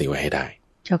ตั้งสติไว้ให้ได้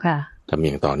เจ้าค่ะทำอ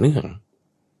ย่างต่อเนื่อง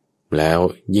แล้ว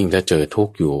ยิ่งจะเจอทุก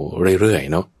ข์อยู่เรื่อย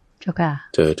ๆเนาะเจ้าค่ะ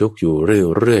เจอทุกข์อยู่เ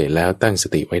รื่อยๆแล้วตั้งส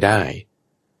ติไว้ได้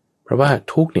เพราะว่า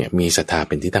ทุกข์เนี่ยมีศรัทธาเ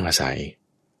ป็นที่ตั้งอาศัย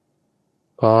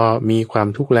พอมีความ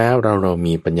ทุกข์แล้วเรา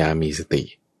มีปัญญามีสติ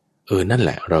นั่นแห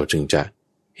ละเราจึงจะ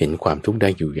เห็นความทุกข์ได้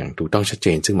อยู่อย่างถูกต้องชัดเจ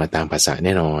นซึ่งมาตามภาษาแ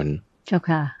น่นอนเจ้า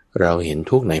ค่ะเราเห็น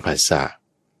ทุกข์ในภาษา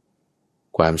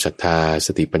ความศรัทธาส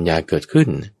ติปัญญาเกิดขึ้น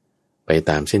ไป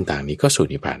ตามเส้นทางนี้ก็สู่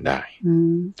นิพพานได้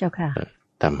เจ้าค่ะ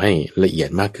ทำให้ละเอียด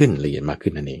มากขึ้นละเอียดมากขึ้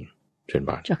นนั่นเองเชิญ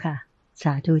บานเจ้าค่ะส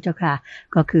าธุเจ้าค่ะ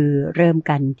ก็คือเริ่ม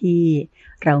กันที่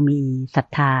เรามีศรัท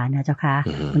ธานะเจ้าค่ะ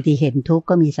บางทีเห็นทุกข์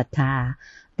ก็มีศรัทธา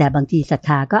แต่บางทีศรัทธ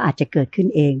าก็อาจจะเกิดขึ้น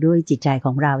เองด้วยจิตใจข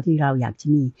องเราที่เราอยากจะ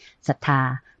มีศรัทธา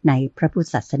ในพระพุทธ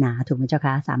ศาสนาถูกไหมเจ้า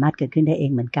ค่ะสามารถเกิดขึ้นได้เอ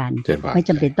งเหมือนกันไม่จ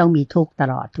ำเป็นต้องมีทุกข์ต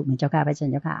ลอดถูกไหมเจ้าค่ะพระอาจาร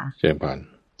ย์เจ้าค่ะเชิญบาน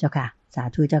เจ้าค่ะสา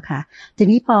ธุเจ้าค่ะที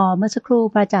นี้พอเมื่อสักครู่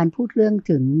พระอาจารย์พูดเรื่อง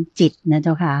ถึงจิตนะเ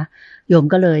จ้าค่ะโยม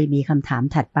ก็เลยมีคำถาม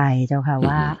ถัดไปเจ้าค่ะ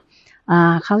ว่า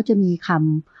เขาจะมีค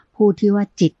ำพูดที่ว่า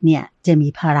จิตเนี่ยจะมี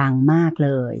พลังมากเ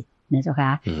ลยนะเจ้าค่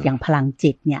ะอย่างพลัง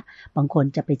จิตเนี่ยบางคน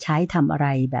จะไปใช้ทำอะไร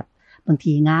แบบบาง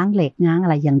ทีง้างเหล็กง้างอะ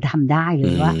ไรยังทำได้เล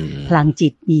ยว่าพลังจิ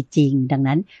ตมีจริงดัง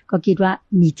นั้นก็คิดว่า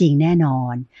มีจริงแน่นอ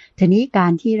นทีนี้กา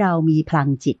รที่เรามีพลัง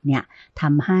จิตเนี่ยท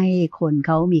ำให้คนเข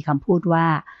ามีคำพูดว่า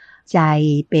ใจ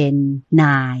เป็นน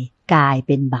ายกายเ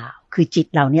ป็นบ่าวคือจิต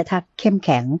เราเนี่ยถ้าเข้มแ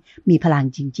ข็งมีพลัง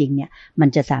จริงๆเนี่ยมัน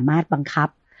จะสามารถบังคับ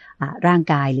ร่าง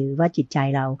กายหรือว่าจิตใจ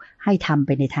เราให้ทำไป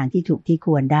ในทางที่ถูกที่ค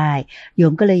วรได้โย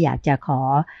มก็เลยอยากจะขอ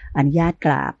อนุญาตก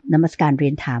ราบนมัสการเรี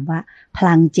ยนถามว่าพ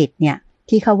ลังจิตเนี่ย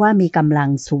ที่เขาว่ามีกำลัง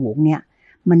สูงเนี่ย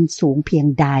มันสูงเพียง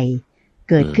ใด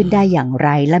เกิดขึ้นได้อย่างไร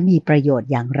และมีประโยชน์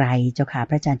อย่างไรเจ้าค่ะ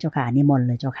พระอาจารย์เจ้าค่ะนิมนต์เ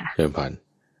ลยเจ้าค่ะเชิญพร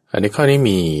อันนี้ข้อนี้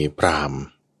มีพราหมณ์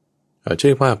ชื่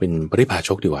อว่าเป็นปริพาช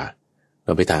กดีกว่าเร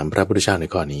าไปถามพระพุทธเจ้าใน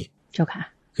ข้อนี้เจ้าค่ะ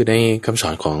คือในคำสอ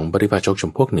นของปริพาชกจ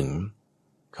ำพวกหนึ่ง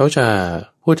เขาจะ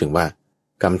พูดถึงว่า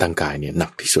กรรมทางกายเนี่ยหนั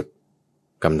กที่สุด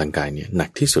กรรมทางกายเนี่ยหนัก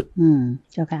ที่สุด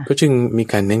เจ้าค่ะก็จึงมี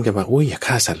การเน้นกันว่าโอ้ยอย่า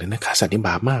ฆ่าสัตว์เลยนะฆ่าสัตว์นี่บ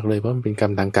าปมากเลยเพราะมันเป็นกร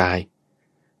รมทางกาย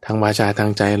ทางวาจาทา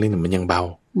งใจอะไรเนี่ยมันยังเบา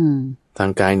ทา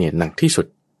งกายเนี่ยหนักที่สุด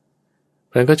เ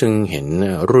พราะฉะนั้นก็จึงเห็น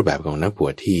รูปแบบของนักบว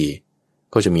ชที่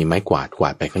ก็จะมีไม้กวา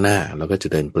ดไปข้างหน้าแล้วก็จะ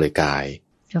เดินเปลือยกาย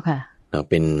เจ้าค่ะ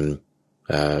เป็น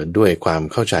ด้วยความ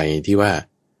เข้าใจที่ว่า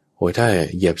โอ้ยถ้า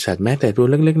เหยียบสัตว์แม้แต่ตัว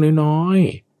เล็กๆน้อย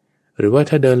ๆหรือว่า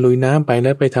ถ้าเดินลุยน้ำไปแ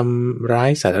ล้วไปทำร้าย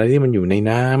สัตว์อะไรที่มันอยู่ใน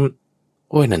น้ำ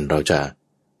โอ้ยนั่นเราจะ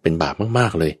เป็นบาปมา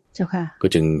กๆเลยเจ้าค่ะก็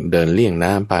จึงเดินเลี่ยง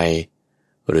น้ำไป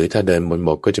หรือถ้าเดินบนบ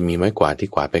กก็จะมีไม้กวาดที่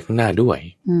กวาดไปข้างหน้าด้วย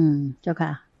เจ้าค่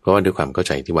ะเพราะว่าด้วยความเข้าใ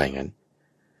จที่ว่าอย่างนั้น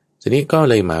ทีนี้ก็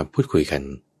เลยมาพูดคุยกัน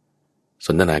ส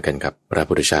นทนากันกับพระ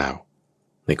พุทธเจ้า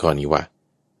ในข้อนี้ว่า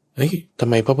ทำ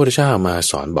ไมพระพุทธเจ้ามา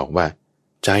สอนบอกว่า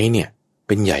ใจเนี่ยเ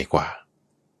ป็นใหญ่กว่า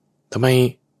ทำไม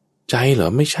ใจเหร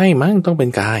อไม่ใช่มั้งต้องเป็น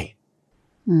กาย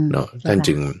เนาะท่าน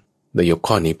จึงได้ยก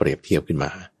ข้อนี้เปรียบเทียบขึ้นม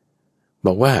าบ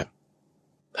อกว่า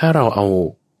ถ้าเราเอา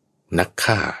นัก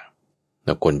ฆ่า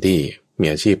คนที่มี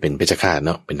อาชีพเป็นเพชฌฆาตเ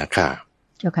นาะเป็นนักฆ่า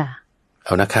เจ้าค่ะเอ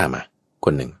านักฆ่ามาค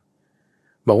นหนึ่ง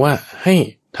บอกว่าให้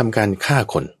ทำการฆ่า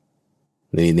คน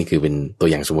นี่คือเป็นตัว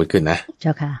อย่างสมมติขึ้นนะเจ้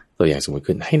าค่ะตัวอย่างสมมติ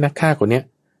ขึ้นให้นักฆ่าคนเนี้ย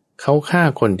เขาฆ่า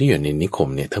คนที่อยู่ในนิคม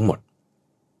เนี่ยทั้งหมด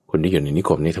คนที่อยู่ในนิค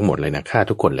มนี่ทั้งหมดเลยนะฆ่า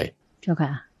ทุกคนเลยเจ้าค่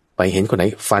ะไปเห็นคนไหน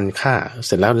ฟันฆ่าเส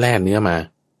ร็จแล้วแล่เนื้อมา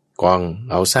กอง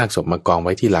เอาซากศพมากองไ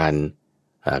ว้ที่ลาน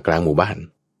กลางหมู่บ้าน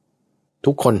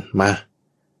ทุกคนมา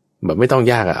แบบไม่ต้อง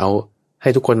ยากเอาให้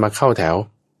ทุกคนมาเข้าแถว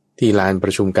ที่ลานปร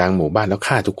ะชุมกลางหมู่บ้านแล้ว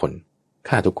ฆ่าทุกคน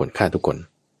ฆ่าทุกคน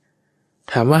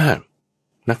ถามว่า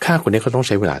นักฆ่าคนนี้เขาต้องใ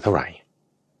ช้เวลาเท่าไหร่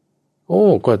โอ้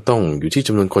ก็ต้องอยู่ที่จ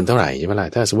ำนวนคนเท่าไหร่ใช่ไหมล่ะ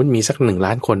ถ้าสมมติมีสัก1 ล้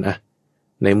านคนอะ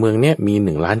ในเมืองเนี้ยมี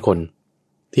1 ล้านคน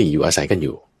ที่อยู่อาศัยกันอ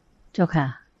ยู่เจ้าค่ะ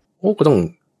โอ้ก็ต้อง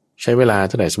ใช้เวลาเ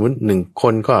ท่าไหร่สมมติ1 ค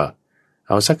นก็เ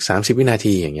อาสัก30 วินา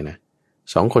ทีอย่างเงี้ยนะ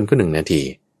2 คนก็1 นาที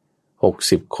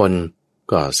60 คน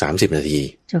ก็30 นาที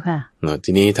เจ้าค่ะเนาะ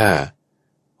ทีนี้ถ้า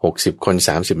60 คน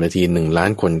30 นาที1 ล้า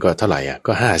นคนก็เท่าไหร่อ่ะ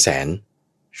ก็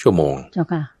500,000 ชั่วโมงเจ้า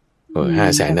ค่ะ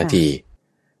500,000 นาที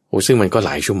โอ้ซึ่งมันก็ห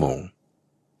ลายชั่วโมง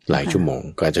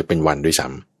ก็อาจจะเป็นวันด้วยซ้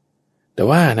ำแต่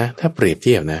ว่านะถ้าเปรียบเ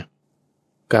ทียบนะ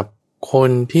กับค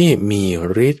นที่มี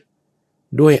ฤทธิ์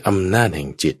ด้วยอำนาจแห่ง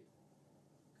จิต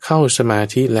เข้าสมา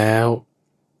ธิแล้ว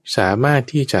สามารถ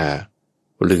ที่จะ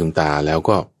ลืมตาแล้ว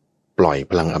ก็ปล่อย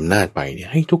พลังอำนาจไปเนี่ย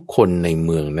ให้ทุกคนในเ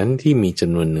มืองนั้นที่มีจ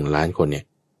ำนวน1 ล้านคนเนี่ย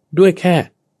ด้วยแค่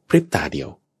พริบตาเดียว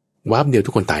วาบเดียวทุ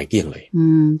กคนตายเกลี้ยงเลย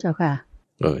เจ้าค่ะ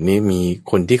นี่มี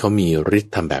คนที่เขามีฤท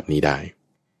ธิ์ทำแบบนี้ได้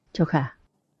เจ้าค่ะ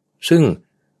ซึ่ง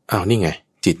นี่ไง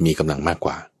จิตมีกำลังมากก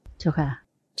ว่าเจ้าค่ะ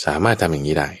สามารถทำอย่าง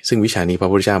นี้ได้ซึ่งวิชานี้พระ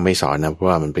พุทธเจ้าไม่สอนนะเพราะ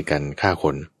ว่ามันเป็นการฆ่าค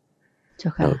นเจ้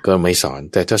าค่ะก็ไม่สอน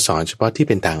แต่จะสอนเฉพาะที่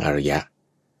เป็นทางอริยะ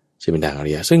จะเป็นทางอ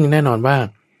ริยะซึ่งแน่นอนว่า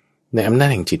ในอำนาจ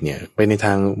แห่งจิตเนี่ยไปในท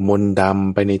างมนต์ด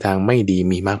ำไปในทางไม่ดี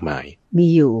มีมากมายมี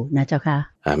อยู่นะเจ้าค่ะ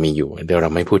มีอยู่เดี๋ยวเรา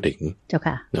ไม่พูดถึงเจ้า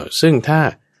ค่ะซึ่งถ้า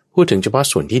พูดถึงเฉพาะ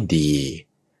ส่วนที่ดี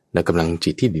และกำลัง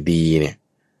จิตที่ดีๆเนี่ย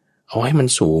เอาให้มัน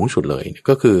สูงสุดเลย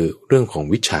ก็คือเรื่องของ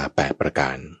วิชา8 ประกา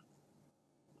ร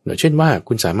เช่นว่า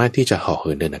คุณสามารถที่จะเหาะเ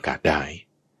หินเดินอากาศได้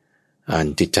อ่าน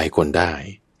จิตใจคนได้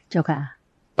เจ้าค่ะ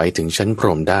ไปถึงชั้นพร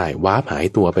หมได้ว้าหาย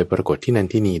ตัวไปปรากฏที่นั่น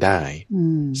ที่นี่ได้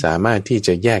สามารถที่จ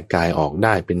ะแยกกายออกไ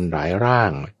ด้เป็นหลายร่า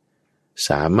ง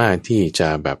สามารถที่จะ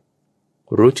แบบ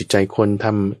รู้จิตใจคนท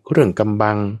ำเรื่องกำ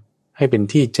บังให้เป็น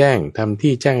ที่แจ้งทำ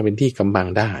ที่แจ้งให้เป็นที่กำบัง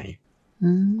ได้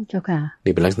เจ้าค่ะ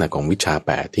นี่เป็นลักษณะของวิชา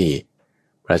8ที่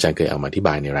พระอาจารย์เคยเอามาอธิบ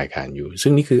ายในรายการอยู่ซึ่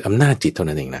งนี่คืออำนาจจิตเท่า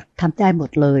นั้นเองนะทำได้หมด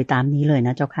เลยตามนี้เลยน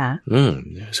ะเจ้าค่ะ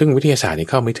ซึ่งวิทยาศาสตร์นี่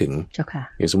เข้าไม่ถึงเจ้าค่ะ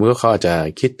อย่างสมมติว่าเขาอาจจะ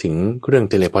คิดถึงเรื่อง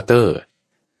เทเลพอร์เตอร์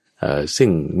ซึ่ง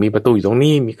มีประตูอยู่ตรง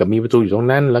นี้มีประตูอยู่ตรง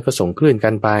นั้นแล้วก็ส่งคลื่นกั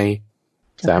นไป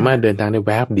สามารถเดินทางในแ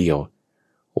วบเดียว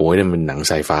โอ้ยนั่นมันหนังไ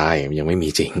ซไฟยังไม่มี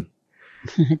จริง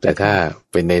แต่ถ้า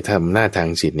เป็นในธรรมหน้าทาง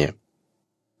จิตเนี่ย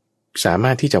สาม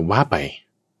ารถที่จะว้าไป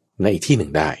ในอีกที่หนึ่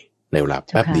งได้ในเวลา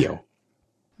แป๊บเดียว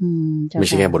ไม่ใ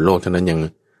ช่แค่บนโลกเท่านั้นยัง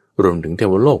รวมถึงเท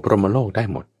วโลกพรหมโลกได้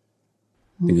หมด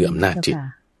คืออำนาจจิต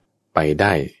ไปไ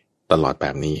ด้ตลอดแบ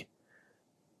บนี้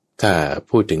ถ้า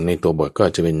พูดถึงในตัวบทก็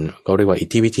จะเป็นเขาเรียกว่าอิท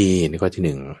ธิวิธีในข้อ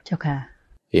ที่1เจ้าค่ะ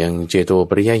ยังเจโต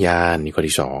ปริยญาณในข้อ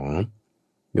ที่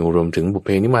2ยังรวมถึงบุพเพ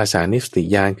นิวาสานิสติ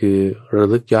ญาณคือระ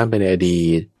ลึกย้อนไปในอดี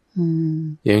ต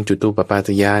ยังจุตูปปาต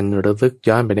ญาณระลึก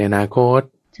ย้อนไปในอนาคต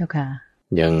เจ้าค่ะ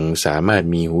ยังสามารถ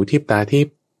มีหูทิพตาทิพ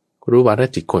รู้วาระ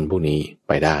จิตคนพวกนี้ไ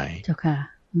ปได้เจ้าค่ะ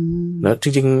แล้วจ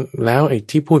ริงๆแล้วไอ้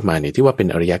ที่พูดมาเนี่ยที่ว่าเป็น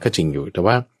อริยะก็จริงอยู่แต่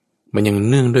ว่ามันยัง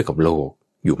เนื่องด้วยกับโลก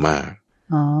อยู่มาก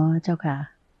เจ้าค่ะ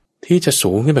ที่จะ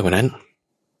สูงขึ้นไปกว่านั้น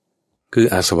คือ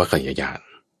อาสวัคยญาณ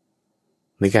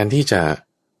ในการที่จะ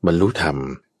บรรลุธรรม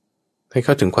ให้เ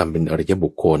ข้าถึงความเป็นอริยบุ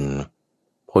คคล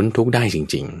พ้นทุกข์ได้จ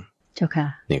ริงๆเจ้าค่ะ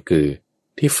เนี่ยคือ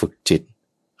ที่ฝึกจิต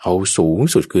เอาสูง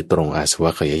สุดคือตรงอาส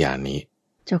วัคยญาณนี้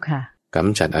เจ้าค่ะก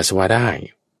ำจัดอาสวะได้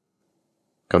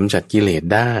กำจัดกิเลส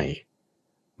ได้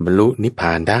บรรลุนิพพ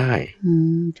านได้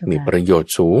นี่ประโยช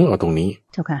น์สูงเอาตรงนี้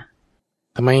เจ้าค่ะ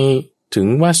ทำไมถึง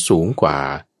ว่าสูงกว่า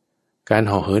การ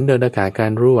เหาะเหินเดินอากาศกา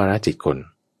รรู้วาระจิตคน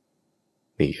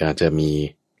นี่อาจจะมี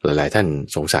หลายๆท่าน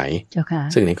สงสัยเจ้าค่ะ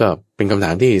ซึ่งนี่ก็เป็นคำถ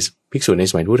ามที่ภิกษุใน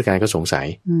สมัยพุทธกาลก็สงสัย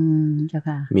เจ้า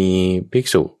ค่ะมีภิก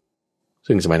ษุ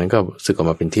ซึ่งสมัยนั้นก็สึกออก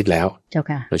มาเป็นทิศแล้วเจ้า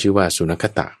ค่ะเราชื่อว่าสุนัข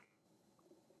ตะ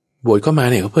บวชเข้ามา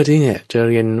เนี่ยเพื่อที่เนี่ยจะ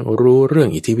เรียนรู้เรื่อง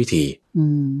อิทธิวิธี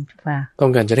ต้อ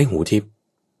งการจะได้หูทิพย์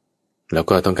แล้ว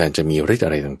ก็ต้องการจะมีฤทธิ์อ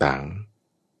ะไรต่าง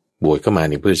ๆบวชเข้ามา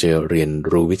เนี่ยเพื่อจะเรียน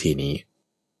รู้วิธีนี้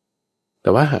แ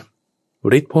ต่ว่า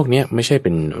ฤทธิ์พวกนี้ไม่ใช่เ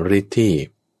ป็นฤทธิ์ที่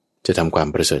จะทำความ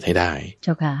ประเสริฐให้ได้เ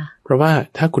จ้าค่ะเพราะว่า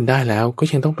ถ้าคุณได้แล้วก็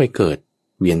ยังต้องไปเกิด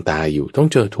เวียนตายอยู่ต้อง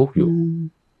เจอทุกข์อยู่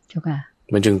เจ้าค่ะ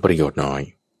มันจึงประโยชน์น้อย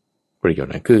ประโยช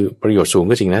น์นะคือประโยชน์สูง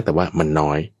ก็จริงนะแต่ว่ามันน้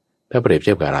อยถ้าเปรียบเ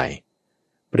ทียบกับอะไร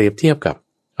เปรียบเทียบกับ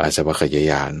อาสวัคย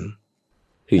ญาณ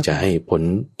ที่จะให้พ้น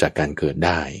จากการเกิดไ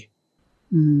ด้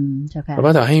เจ้าค่ะเพราะว่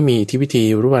าต่อให้มีที่วิธี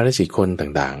รู้วาระจิตคน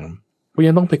ต่างๆก็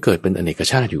ยังต้องไปเกิดเป็นอเนก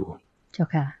ชาติอยู่เจ้า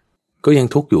ค่ะก็ยัง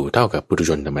ทุกข์อยู่เท่ากับปุถุ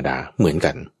ชนธรรมดาเหมือน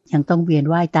กันยังต้องเวียน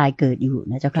ว่ายตายเกิดอยู่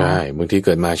นะเจ้าค่ะใช่บางทีเ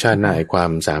กิดมาชาติหน้าควา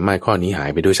มสามารถข้อนี้หาย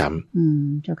ไปด้วยซ้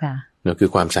ำเจ้าค่ะนั่นคือ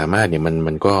ความสามารถเนี่ย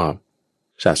มันก็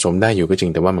สะสมได้อยู่ก็จริ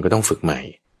งแต่ว่ามันก็ต้องฝึกใหม่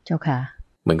เจ้าค่ะ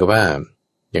เหมือนกับว่า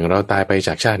อย่างเราตายไปจ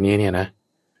ากชาตินี้เนี่ยนะ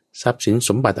ทรัพย์สินส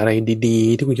มบัติอะไรดี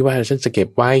ๆที่คุณคิดว่าฉันจะเก็บ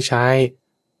ไว้ใช้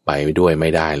ไปด้วยไม่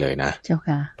ได้เลยนะเจ้า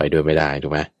ค่ะไปด้วยไม่ได้ถู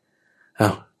กไหมอ้า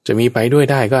วจะมีไปด้วย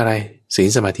ได้ก็อะไรศีล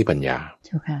สมาธิปัญญาเ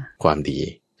จ้าค่ะความดี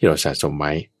ที่เราสะสมไ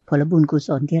ว้ผลบุญกุศ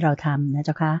ลที่เราทำนะเ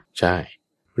จ้าค่ะใช่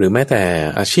หรือแม้แต่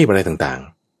อาชีพอะไรต่าง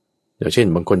ๆอย่างเช่น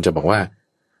บางคนจะบอกว่า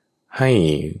ให้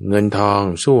เงินทอง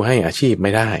สู้ให้อาชีพไ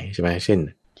ม่ได้ใช่ไหมเช่น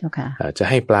เจ้าค่ะจะ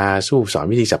ให้ปลาสู้สอน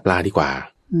วิธีจับปลาดีกว่า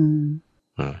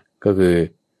ก็คือ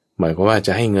หมายความว่าจ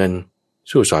ะให้เงิน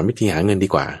สู้สอนวิธีหาเงินดี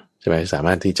กว่าใช่ไหมสาม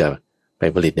ารถที่จะไป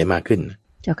ผลิตได้มากขึ้น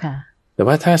เจ้าค่ะแต่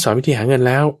ว่าถ้าสอนวิธีหาเงิน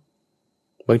แล้ว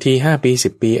บางที5 ปี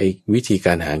10 ปีไอ้วิธีก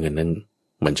ารหาเงินนั้น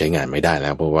มันใช้งานไม่ได้แล้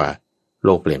วเพราะว่าโล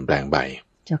กเปลี่ยนแปลงไป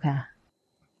เจ้าค่ะ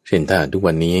เช่นถ้าทุก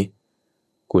วันนี้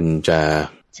คุณจะ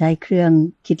ใช้เครื่อง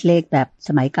คิดเลขแบบส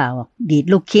มัยเก่าดีด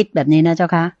ลูกคิดแบบนี้นะเจ้า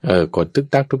ค่ะกดตึก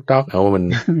ตักทุกตอกเอามัน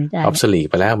ออฟสลี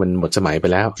ไปแล้วมันหมดสมัยไป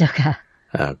แล้วเจ้าค่ะ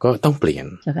ก็ต้องเปลี่ยน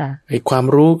เจ้าค่ะไอ้ความ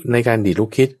รู้ในการดีดลูก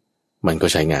คิดมันก็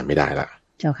ใช้งานไม่ได้ละ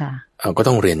เจ้าค่ะก็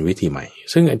ต้องเรียนวิธีใหม่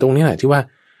ซึ่งไอ้ตรงนี้แหละที่ว่า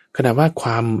ขนาดว่าคว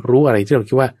ามรู้อะไรที่เรา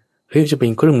คิดว่าเฮ้ยจะเป็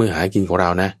นเครื่องมือหากินของเรา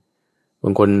นะบ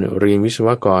างคนเรียนวิศว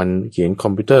กรเขียนคอ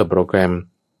มพิวเตอร์โปรแกร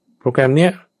มเนี้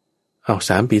ย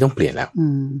3 ปีต้องเปลี่ยนแล้ว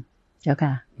เจ้า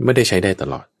ค่ะไม่ได้ใช้ได้ต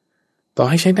ลอดต่อ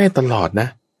ให้ใช้ได้ตลอดนะ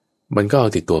มันก็เอา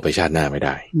ติดตัวไปชาติหน้าไม่ไ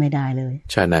ด้เลย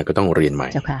ชาติหน้าก็ต้องเรียนใหม่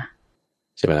เจ้าค่ะ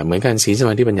ใช่ไหมล่ะเหมือนกันศีลสม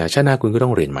าธิปัญญาชาติหน้าคุณก็ต้อ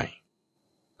งเรียนใหม่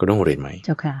เ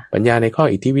จ้าค่ะปัญญาในข้อ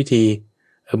อิทธิวิธี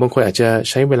บางคนอาจจะ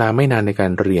ใช้เวลาไม่นานในกา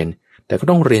รเรียนแต่ก็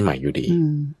ต้องเรียนใหม่อยู่ดี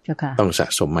เจ้าค่ะต้องสะ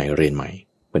สมใหม่เรียนใหม่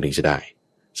มันถึงจะได้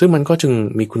ซึ่งมันก็จึง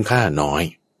มีคุณค่าน้อย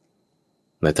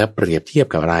แต่ถ้าเปรียบเทียบ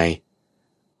กับอะไร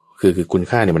คือคุณ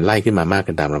ค่าเนี่ยมันไล่ขึ้นมามาก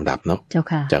กันตามลำดับเนาะ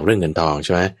จากเรื่องเงินทองใ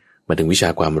ช่ไหมมาถึงวิชา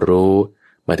ความรู้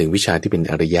มาถึงวิชาที่เป็น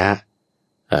อริยะ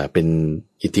เป็น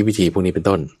อิทธิวิธีพวกนี้เป็น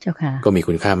ต้นก็มี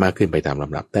คุณค่ามากขึ้นไปตามล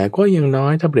ำดับแต่ก็ยังน้อ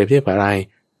ยถ้าเปรียบเทียบกับอะไร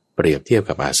เปรียบเทียบ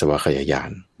กับอาสวะขยายา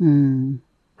น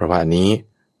เพราะว่าอันนี้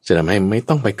จะทำให้ไม่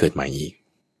ต้องไปเกิดใหม่อีก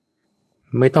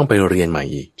ไม่ต้องไปเรียนใหม่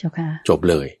อีกจบ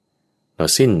เลยเรา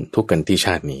สิ้นทุกข์กันที่ช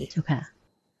าตินี้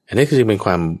อันนี้คือเป็นค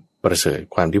วามประเสริฐ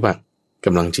ความที่ว่าก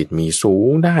ำลังจิตมีสู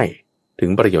งได้ถึง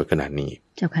ประโยชน์ขนาดนี้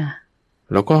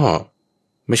แล้วก็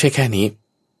ไม่ใช่แค่นี้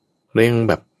เรื่อง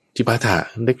แบบจิปาถะ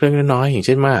เล็กๆน้อยๆอย่างเ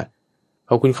ช่นว่าพ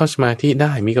อคุณเข้าสมาธิไ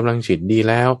ด้มีกำลังจิตดี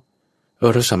แล้ว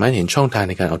เราสามารถเห็นช่องทาง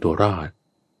ในการเอาตัวรอด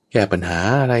แก้ปัญหา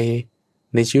อะไร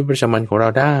ในชีวิตประจำวันของเรา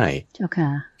ได้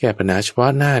แก้ปัญหาเฉพาะ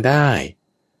หน้าได้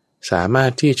สามาร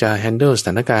ถที่จะ handle สถ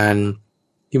านการณ์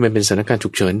ที่มันเป็นสถานการณ์ฉุ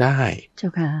กเฉินได้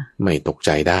ไม่ตกใจ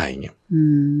ได้เงี้ย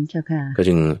ก็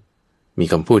จึงมี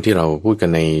คำพูดที่เราพูดกัน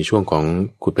ในช่วงของ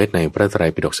ขุดเพชรในพระไตร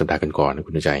ปิฎกสัปดาห์กันก่อนนะ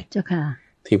คุณใจ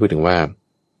ที่พูดถึงว่า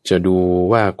จะดู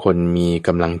ว่าคนมีก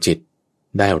ำลังจิต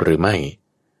ได้หรือไม่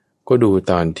ก็ดู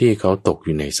ตอนที่เขาตกอ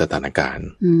ยู่ในสถานการณ์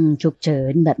ฉุกเฉิ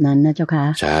นแบบนั้นนะเจ้าค่ะ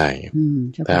ใช่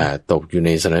ถ้าตกอยู่ใน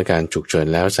สถานการณ์ฉุกเฉิน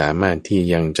แล้วสามารถที่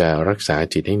ยังจะรักษา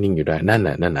จิตให้นิ่งอยู่ได้นั่น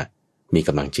น่ะมีก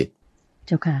ำลังจิตเ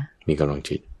จ้าค่ะมีกำลัง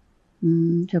จิต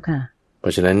เจ้าค่ะเพรา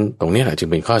ะฉะนั้นตรงนี้แหละจึง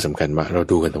เป็นข้อสำคัญว่าเรา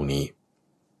ดูกันตรงนี้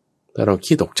ถ้าเรา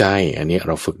ขี้ตกใจอันนี้เ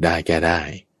ราฝึกได้แก้ได้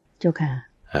เจ้าค่ะ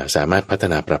สามารถพัฒ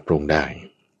นาปรับปรุงได้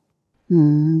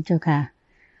เจ้าค่ะ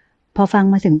พอฟัง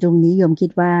มาถึงตรงนี้โยมคิ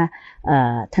ดว่า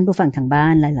ท่านผู้ฟังทางบ้า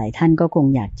นหลายๆท่านก็คง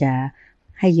อยากจะ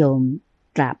ให้โยม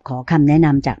กราบขอคำแนะน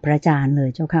ำจากพระอาจารย์เลย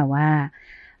เจ้าค่ะว่า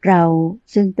เรา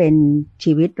ซึ่งเป็น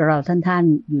ชีวิตเราท่าน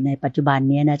ๆอยู่ในปัจจุบัน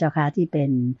นี้นะเจ้าค่ะที่เป็น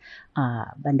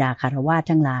บรรดาคฤหัสถ์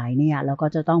ทั้งหลายเนี่ยเราก็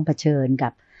จะต้องเผชิญกั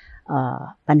บ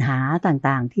ปัญหา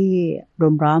ต่างๆที่รุ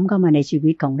มร้อมเข้ามาในชี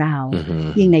วิตของเรา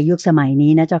ยิ่งในยุคสมัย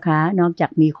นี้นะเจ้าค่ะนอกจา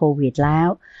กมีโควิดแล้ว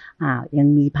ยัง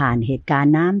มีผ่านเหตุการ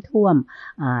ณ์น้ำท่วม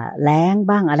แล้ง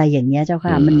บ้างอะไรอย่างเงี้ยเจ้า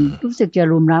ค่ะมันรู้สึกจะ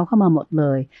รุมเร้าเข้ามาหมดเล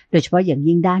ยโดยเฉพาะอย่าง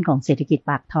ยิ่งด้านของเศรษฐกิจ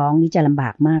ปากท้องนี่จะลำบา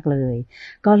กมากเลย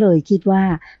ก็เลยคิดว่า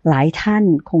หลายท่าน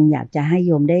คงอยากจะให้โ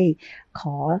ยมได้ข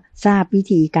อทราบวิ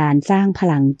ธีการสร้างพ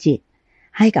ลังจิต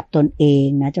ให้กับตนเอง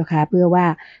นะเจ้าค่ะเพื่อว่า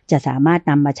จะสามารถ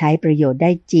นำมาใช้ประโยชน์ไ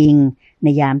ด้จริงใน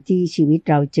ยามที่ชีวิต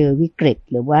เราเจอวิกฤต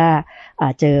หรือว่า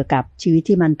เจอกับชีวิต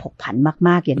ที่มันผกผันม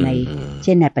ากๆอย่างในเ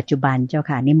ช่นในปัจจุบันเจ้า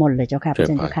ค่ะนิมนต์เลยเจ้าค่ะพระเ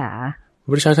จ้าค่ะ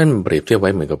พระเจ้าท่านเปรียบเทียบไ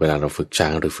ว้เหมือนกับเวลาเราฝึกช้า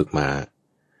งหรือฝึกม้า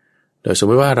โดยสม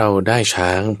มติว่าเราได้ช้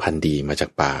างพันธุ์ดีมาจาก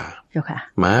ป่าเจ้าค่ะ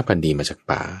ม้าพันธุ์ดีมาจาก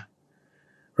ป่า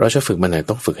เราจะฝึกมันไหน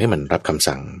ต้องฝึกให้มันรับคำ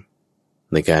สั่ง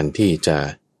ในการที่จะ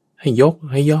ให้ยก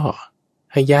ให้ย่อ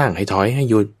ให้ย่างให้ถอยให้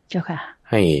หยุดเจ้าค่ะ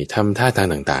ให้ทำท่าทาง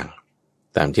ต่าง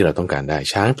ๆตามที่เราต้องการได้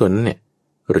ช้างตัวนั้นเนี่ย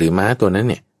หรือม้าตัวนั้น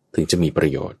เนี่ยถึงจะมีประ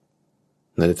โยชน์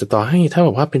แต่จะต่อให้ถ้าบ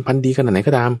อกว่าเป็นพันธุ์ดีขนาดไหน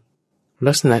ก็ตาม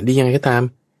ลักษณะดียังไงก็ตาม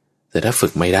แต่ถ้าฝึ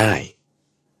กไม่ได้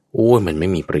โอ้ยมันไม่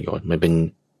มีประโยชน์มันเป็น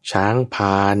ช้างพ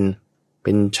าลเ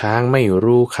ป็นช้างไม่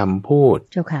รู้คำพูด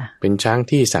เจ้าค่ะเป็นช้าง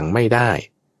ที่สั่งไม่ได้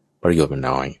ประโยชน์มัน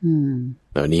น้อย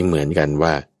แล้วนี้เหมือนกันว่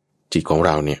า จิตของเ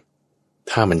ราเนี่ย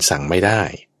ถ้ามันสั่งไม่ได้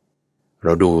เร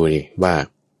าดูดิว่า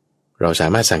เราสา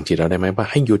มารถสั่งจิตเราได้ไหมว่า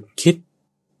ให้หยุดคิด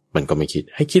มันก็ไม่คิด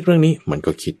ให้คิดเรื่องนี้มัน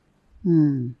ก็คิด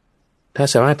ถ้า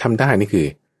สามารถทำได้นี่คือ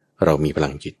เรามีพลั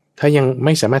งจิตถ้ายังไ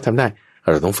ม่สามารถทำได้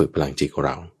เราต้องฝึกพลังจิตของเ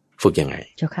ราฝึกยังไง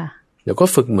เจ้าค่ะเดี๋ยวก็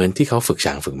ฝึกเหมือนที่เขาฝึก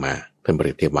ช้างฝึกมาเพิ่มเป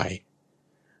รียบเทียบไว้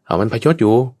เอามันพยศอ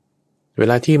ยู่เว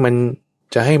ลาที่มัน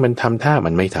จะให้มันทำท่า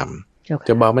มันไม่ทำจ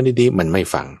ะบอกมันดีๆมันไม่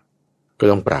ฟังก็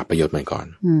ต้องปราบพยศมันก่อน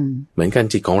เหมือนกัน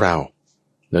จิตของเรา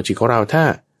แล้วจิตของเราถ้า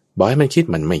บอกให้มันคิด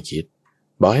มันไม่คิด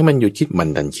บอกให้มันหยุดคิดมัน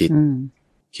ดันคิด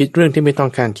คิดเรื่องที่ไม่ต้อ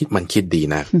งการคิดมันคิดดี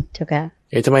นะเจ้าค่ะ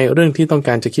ทำไมเรื่องที่ต้องก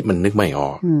ารจะคิดมันนึกไม่อ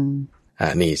อก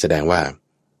นี่แสดงว่า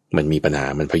มันมีปัญหา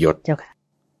มันพยศเจ้าค่ะ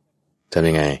ทำ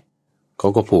ยังไงเขา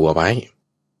ก็ผูกเอาไว้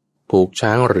ผูกช้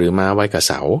างหรือม้าไว้กับ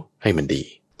เสาให้มันดี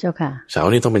เจ้าค่ะเสา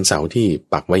นี่ต้องเป็นเสาที่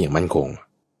ปักไว้อย่างมั่นคง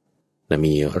และ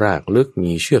มีรากลึก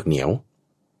มีเชือกเหนียว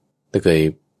ถ้าเคย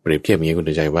เปรียบเทียบอย่างนี้คุณ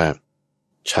จะใจว่า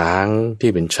ช้าง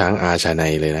ที่เป็นช้างอาชาไน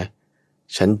เลยนะ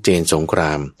ชั้นเจนสงคร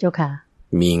ามเจ้าค่ะ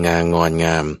มีงางอนง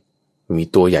ามมี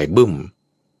ตัวใหญ่บึ้ม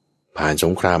ผ่านส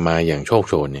งครามมาอย่างโชค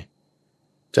โชนเนี่ย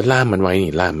จะล่ามมันไว้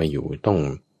นี่ล่ามไม่อยู่ต้อง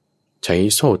ใช้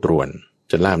โซ่ตรวน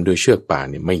จะล่ามด้วยเชือกป่าน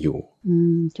เนี่ยไม่อยู่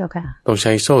เจ้าค่ะต้องใ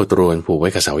ช้โซ่ตรวนผูกไว้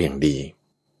กับเสาอย่างดี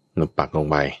นปักลง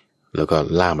ไปแล้วก็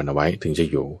ล่ามมันเอาไว้ถึงจะ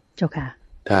อยู่เจ้าค่ะ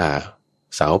ถ้า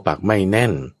เสาปักไม่แน่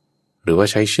นหรือว่า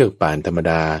ใช้เชือกป่านธรรม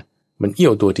ดามันเอี้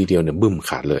ยวตัวทีเดียวเนี่ยบึ้มข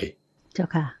าดเลยเจ้า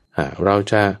ค่ะเรา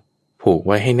จะผูกไ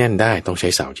ว้ให้แน่นได้ต้องใช้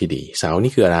เสาที่ดีเสา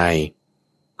นี่คืออะไร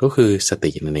ก็คือส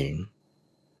ตินั่นเอง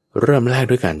เริ่มแรก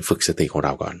ด้วยการฝึกสติของเร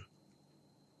าก่อน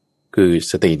คือ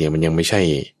สติเนี่ยมันยังไม่ใช่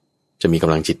จะมีก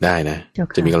ำลังจิตได้นะ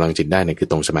จะมีกำลังจิตได้เนี่ยคือ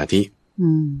ตรงสมาธิ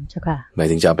เจ้าค่ะหมาย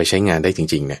ถึงจะเอาไปใช้งานได้จ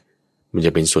ริงๆเนี่ยมันจ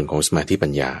ะเป็นส่วนของสมาธิปั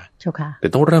ญญาเจ้าค่ะแต่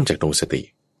ต้องเริ่มจากตรงสติ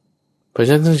เพราะฉ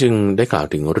ะนั้นจึงได้กล่าว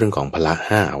ถึงเรื่องของพละ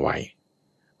ห้าเอาไว้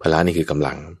พละนี่คือกำ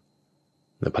ลัง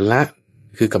แต่พละ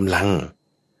คือกำลัง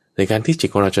ในการที่จิต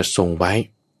ของเราจะทรงไว้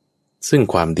ซึ่ง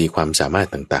ความดีความสามารถ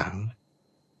ต่าง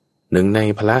ๆหนึ่งใน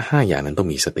พละห้าอย่างนั้นต้อง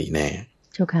มีสติแน่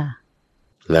เจ้าค่ะ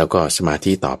แล้วก็สมา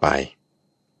ธิต่อไป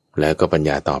แล้วก็ปัญญ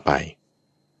าต่อไป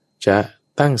จะ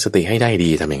ตั้งสติให้ได้ดี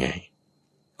ทำยังไง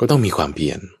ก็ต้องมีความเพี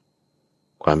ยร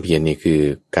ความเพียรนี่คือ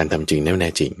การทำจริงแน่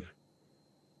จริง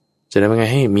จะทำยังไง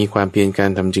ให้มีความเพียรการ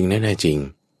ทำจริงแน่จริง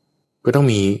ก็ต้อง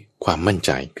มีความมั่นใ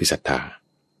จคือศรัทธา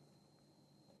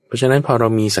เพราะฉะนั้นพอเรา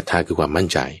มีศรัทธาคือความมั่น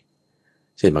ใจ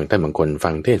เช่นบางท่านบางคนฟั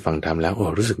งเทศฟังธรรมแล้ว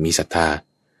รู้สึกมีศรัทธา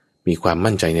มีความ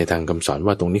มั่นใจในทางคำสอน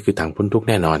ว่าตรงนี้คือทางพ้นทุกข์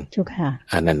แน่นอนเจ้าค่ะ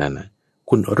นั่น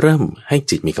คุณเริ่มให้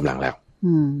จิตมีกำลังแล้ว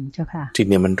เจ้าค่ะจิต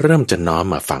เนี่ยมันเริ่มจะน้อม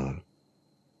มาฟัง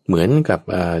เหมือนกับ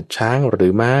ช้างหรื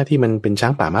อม้าที่มันเป็นช้า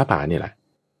งป่าม้าป่าเนี่ยแหละ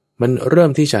มันเริ่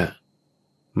มที่จะ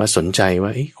มาสนใจว่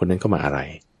าคนนั้นเข้ามาอะไร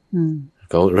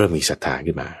เขาเริ่มมีศรัทธา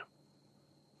ขึ้นมา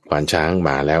ควานช้างม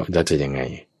าแล้วเราจะยังไง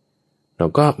เรา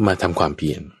ก็มาทำความเ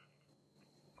พียร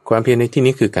ความเพียรในที่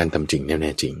นี้คือการทำจริงแ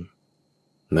น่จริง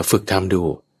นะฝึกทำดู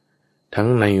ทั้ง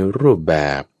ในรูปแบ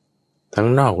บทั้ง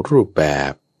นอกรูปแบ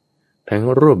บทั้ง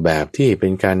รูปแบบที่เป็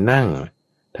นการนั่ง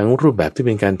ทั้งรูปแบบที่เ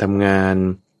ป็นการทำงาน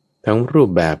ทั้งรูป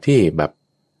แบบที่แบบ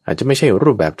อาจจะไม่ใช่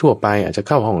รูปแบบทั่วไปอาจจะเ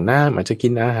ข้าห้องน้ำอาจจะกิ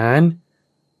นอาหาร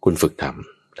คุณฝึกท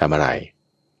ำอะไร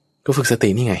ก็ฝึกสติ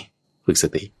นี่ไงฝึกส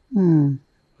ติ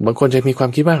บางคนจะมีควา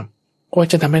มคิดว่าโอ้ย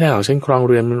ฉันทำไม่ได้หรอกฉันครองเ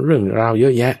รือนเรื่องราวเยอ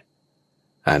ะแยะ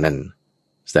นั่น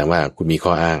แสดงว่าคุณมีข้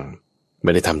ออ้างไ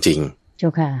ม่ได้ทำจริง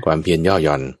ความเพียรย่อห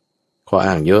ย่อนข้อ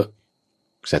อ้างเยอะ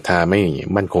ศรัทธาไม่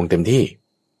มั่นคงเต็มที่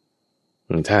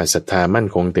ถ้าศรัทธามั่น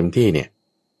คงเต็มที่เนี่ย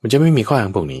มันจะไม่มีข้ออ้า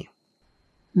งพวกนี้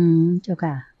เจ้า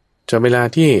ค่ะจะเวลา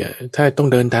ที่ถ้าต้อง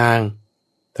เดินทาง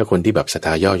ถ้าคนที่แบบศรัทธ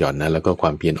าย่อหย่อนนะแล้วก็คว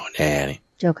ามเพียรอ่อนแอเนี่ย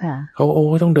เจ้าค่ะเขา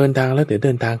ต้องเดินทางแล้วเดี๋ยวเ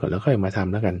ดินทางก่อนแล้วค่อยมาท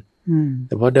ำแล้วกันแ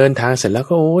ต่พอเดินทางเสร็จแล้ว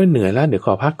ก็เหนื่อยแล้วเดี๋ยวข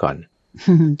อพักก่อน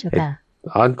เจ้าค่ะ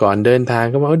ก่อนเดินทาง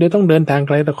ก็บอกเดี๋ยวต้องเดินทางไ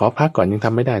กลแต่ขอพักก่อนยังท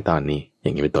ำไม่ได้ตอนนี้อย่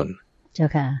างนี้เป็นต้นเจ้า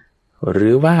ค่ะหรื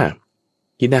อว่า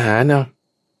กินอาหารเนาะ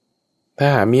ถ้า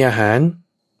มีอาหาร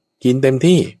กินเต็ม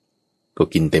ที่ก็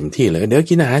กินเต็มที่เลยเดี๋ยว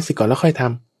กินอาหารสิก่อนแล้วค่อยท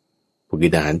ำพอกิ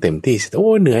นอาหารเต็มที่เสร็จ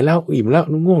เหนื่อยแล้วอิ่มแล้ว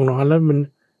ง่วงนอนแล้วมัน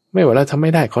ไม่ไหวแล้วทำไ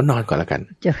ม่ได้ขอนอนก่อนแล้วกัน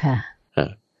เจ้าค่ะ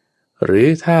หรือ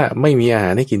ถ้าไม่มีอาหา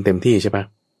รให้กินเต็มที่ใช่ปะ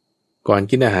ก่อน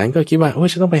กินอาหารก็คิดว่า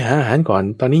ฉันต้องไปหาอาหารก่อน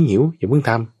ตอนนี้หิวอย่าเพิ่ง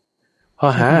ทำพอ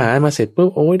หาอาหารมาเสร็จปุ๊บ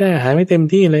ได้อาหารไม่เต็ม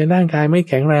ที่เลยร่างกายไม่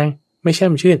แข็งแรงไม่แช่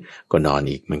มชื่นก็นอน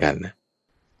อีกเหมือนกันนะ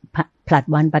ผลัด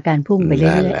วันประกันพรุ่งไปเรื่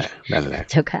อยๆนั่นแหละ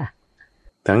เจ้าค่ะ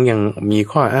ทั้งยังมี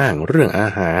ข้ออ้างเรื่องอา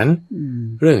หาร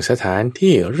เรื่องสถาน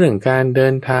ที่เรื่องการเดิ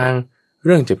นทางเ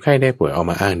รื่องเจ็บไข้ได้ป่วยเอา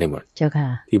มาอ้างได้หมดเจ้าค่ะ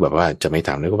ที่แบบว่าจะไม่ท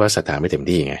ำเนี่ยก็เพราะศรัทธาไม่เต็ม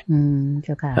ที่ไงเ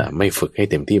จ้าค่ะไม่ฝึกให้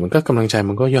เต็มที่มันก็กำลังใจ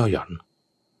มันก็ย่อหย่อน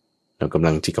แล้วกำ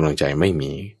ลังจิตกำลังใจไม่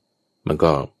มีมันก็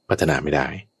พัฒนาไม่ได้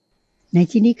ใน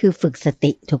ที่นี้คือฝึกส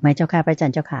ติถูกไหมเจ้าค่ะพระอาจาร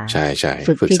ย์เจ้าค่ะใช่ใช่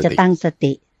ฝึกที่จะตั้งส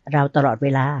ติเราตลอดเว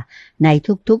ลาใน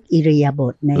ทุกๆอิริยาบ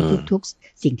ถในทุก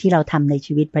ๆสิ่งที่เราทำใน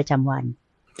ชีวิตประจำวัน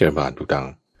เจริญพรถูกต้อง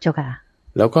เจ้าค่ะ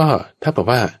แล้วก็ถ้าบอก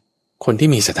ว่าคนที่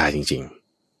มีศรัทธาจริง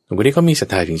ๆคนที่เขามีศรัท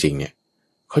ธาจริงๆเนี่ย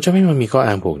เขาจะไม่มามีข้อ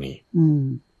อ้างพวกนี้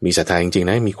มีศรัทธาจริงๆ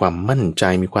นะมีความมั่นใจ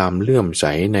มีความเลื่อมใส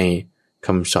ในค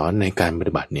ำสอนในการป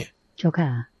ฏิบัติเนี่ยเจ้าค่ะ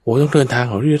โอ้ต้องเดินทางเ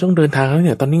หรอต้องเดินทางแล้วเ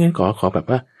นี่ยตอนนี้งั้นขอแบบ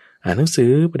ว่าอ่านหนังสื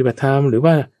อปฏิบัติธรรมหรือ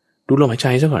ว่าดูลมหายใจ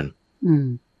ซะก่อน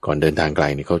ก่อนเดินทางไกล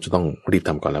เนี่ยเขาจะต้องรีบท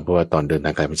ำก่อนแล้วเพราะว่าตอนเดินท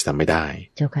างไกลมันจะทำไม่ได้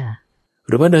เจ้าค่ะห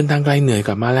รือว่าเดินทางไกลเหนื่อยก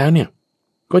ลับมาแล้วเนี่ย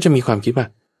ก็จะมีความคิดว่า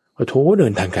โธ่เดิ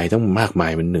นทางไกลต้องมากมา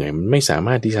ยมันเหนื่อยมันไม่สาม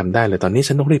ารถที่ทำได้เลยตอนนี้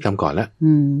ฉันต้องรีบทำก่อนแล้ว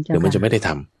เดี๋ยวมันจะไม่ได้ท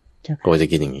ำก็จะ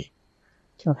กินอย่างนี้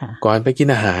ก่อนไปกิน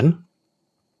อาหาร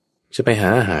จะไปหา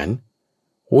อาหาร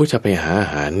จะไปหาอา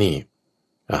หารนี่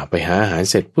ไปหาอาหาร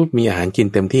เสร็จปุ๊บมีอาหารกิน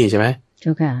เต็มที่ใช่ไหม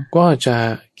ก็จะ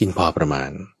กินพอประมาณ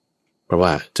เพราะว่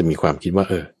าจะมีความคิดว่า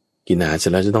กินอาหารเสร็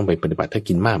จแล้วจะต้องไปปฏิบัติถ้า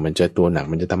กินมากมันจะตัวหนัก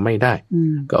มันจะทำไม่ได้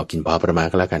ก็เอากินพอประมาณ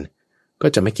ก็แล้วกันก็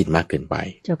จะไม่กินมากเกินไป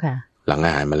หลังอ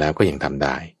าหารมาแล้วก็ยังทำไ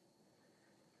ด้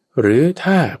หรือ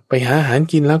ถ้าไปหาอาหาร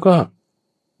กินแล้วก็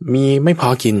มีไม่พอ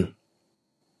กิน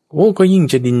ก็ยิ่ง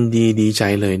จะดีใจ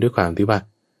เลยด้วยความที่ว่า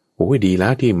ดีแล้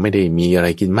วที่ไม่ได้มีอะไร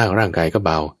กินมากร่างกายก็เ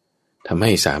บาทำใ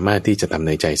ห้สามารถที่จะทำใ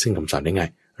นใจซึ่งคำสอนได้ง่าย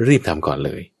รีบทำก่อนเ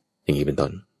ลยอย่างนี้เป็นต้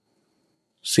น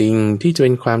สิ่งที่จะเ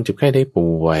ป็นความเจ็บไข้ได้ป่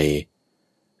วย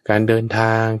การเดินท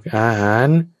างอาหาร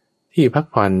ที่พัก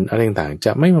ผ่อนอะไรต่างๆจ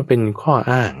ะไม่มาเป็นข้อ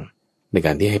อ้างในก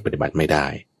ารที่ให้ปฏิบัติไม่ได้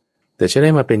แต่จะได้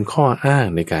มาเป็นข้ออ้าง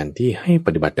ในการที่ให้ป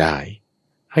ฏิบัติได้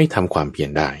ให้ทำความเพียร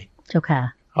ได้เจ้าค่ะ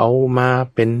เอามา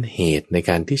เป็นเหตุใน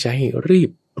การที่จะให้รีบ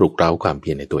ปลุกเร้าความเพี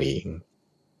ยรในตัวเอง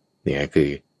เนี่ยคือ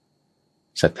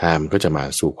ศรัทธามันก็จะมา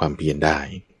สู่ความเพียรได้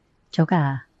เจ้าค่ะ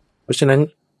เพราะฉะนั้น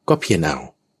ก็เพียรเอา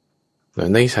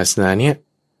ในศาสนาเนี่ย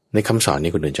ในคำสอน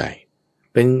นี้คุณเดินใจ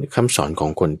เป็นคำสอนขอ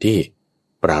งคนที่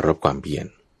ปรารภความเพียร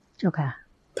เจ้าค่ะ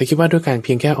ถ้าคิดว่าด้วยการเ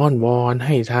พียงแค่อ้อนวอนใ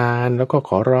ห้ทานแล้วก็ข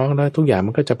อร้องแล้วทุกอย่าง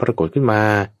มันก็จะปรากฏขึ้นมา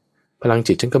พลัง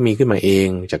จิตฉันก็มีขึ้นมาเอง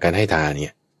จากการให้ทานเ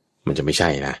นี่ยมันจะไม่ใช่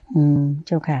นะเ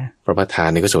จ้าค่ะเพราะทาน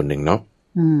นี่ก็ส่วนหนึ่งเนาะ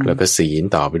แล้วก็ศีล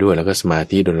ต่อไปด้วยแล้วก็สมา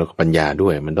ธิด้วยแล้วก็ปัญญาด้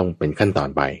วยมันต้องเป็นขั้นตอน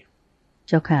ไป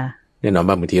เจ้าค่ะแน่นอน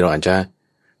บางทีเราอาจจะ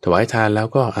ถวายทานแล้ว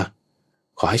ก็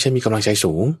ขอให้ฉันมีกำลังใจ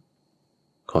สูง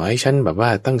ขอให้ฉันแบบว่า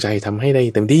ตั้งใจทำให้ได้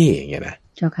เต็มที่อย่างเงี้ยนะ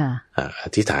เจ้าค่ะอ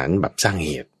ธิษฐานแบบสร้างเห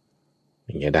ตุอ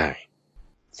ย่างเงี้ยได้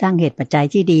สร้างเหตุปัจจัย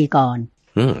ที่ดีก่อน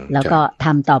แล้วก็ท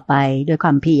ำต่อไปด้วยคว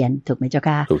ามเพียรถูกไหมเจ้า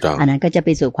ค่ะถูกต้องอันนั้นก็จะไป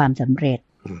สู่ความสำเร็จ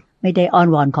ไม่ได้อ้อน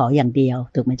วอนขออย่างเดียว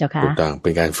ถูกไหมเจ้าค่ะถูกต้องเป็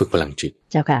นการฝึกพลังจิต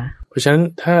เจ้าค่ะเพราะฉะนั้น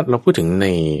ถ้าเราพูดถึงใน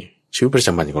ชีวิตประจ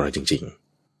ำวันของเราจริง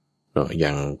ๆอย่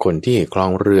างคนที่ครอ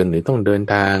งเรือนหรือต้องเดิน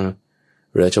ทาง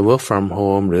หรือจะ work from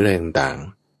home หรืออะไรต่าง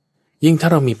ๆยิ่งถ้า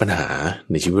เรามีปัญหา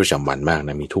ในชีวิตประจำวันมากน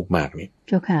ะมีทุกข์มากนี่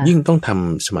ยิ่งต้องท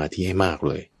ำสมาธิให้มาก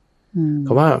เลยค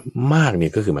ำว่ามากเนี่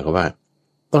ยก็คือหมายความว่า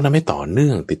ต้องทำให้ต่อเนื่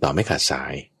องติดต่อไม่ขาดสา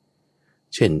ย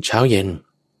เช่นเช้าเย็น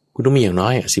คุณต้องมีอย่างน้อ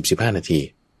ย10-15 นาที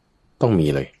ต้องมี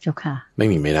เลยเจ้าค่ะไม่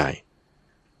มีไม่ได้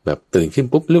แบบตื่นขึ้น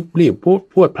ปุ๊บรีบ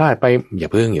พูดพลาดไปอย่า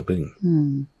เพิ่ง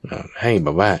ให้แบ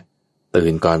บว่าตื่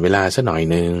นก่อนเวลาสักหน่อย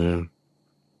นึง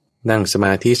นั่งสม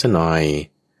าธิสักหน่อย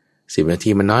10 นาที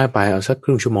มันน้อยไปเอาสักค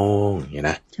รึ่งชั่วโมงอย่างนี้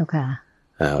นะเจ้าค่ะ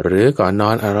หรือก่อนนอ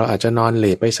นเราอาจจะนอนเล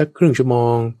ทไปสักครึ่งชั่วโม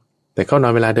งแต่เข้านอ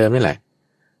นเวลาเดิมนี่แหละ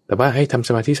แต่ว่าให้ทำส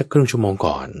มาธิสักครึ่งชั่วโมง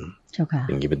ก่อนเจ้าค่ะอ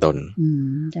ย่างนี้เป็นต้น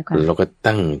เจ้าค่ะเราก็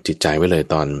ตั้งจิตใจไว้เลย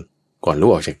ตอนก่อนลุ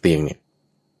กออกจากเตียงเนี่ย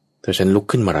ถ้าฉันลุก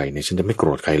ขึ้นมาไรเนี่ยฉันจะไม่โกร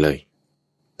ธใครเลย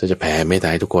จะแผ่เมตตา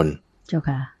ให้ทุกคนเจ้า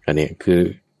ค่ะอันนี้คือ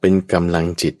เป็นกำลัง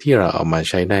จิตที่เราเอามา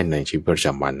ใช้ได้ในชีวิตประจ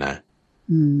ำวันนะ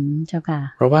เจ้าค่ะ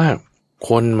เพราะว่าค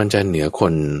นมันจะเหนือค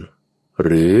นห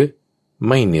รือ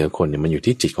ไม่เหนือคนเนี่ยมันอยู่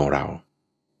ที่จิตของเรา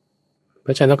เพร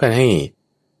าะฉะนั้นต้องการให้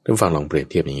ท่านฟังลองเปรียบ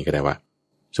เทียบอย่างนี้ก็ได้ว่า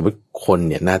สมมติคน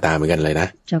เนี่ยหน้าตาเหมือนกันเลยนะ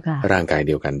เจ้าค่ะร่างกายเ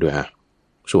ดียวกันด้วย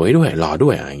สวยด้วยหล่อด้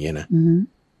วยอย่างเงี้ยนะ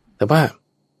แต่ว่า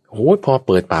โอ้ยพอเ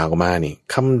ปิดปากออกมานี่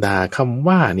คำด่าคำ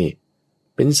ว่านี่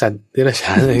เป็นสัตว์เดรัจฉ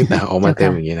านอะไรต่างออกมาเต็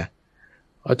มอย่างนี้นะ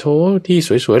โธ่ที่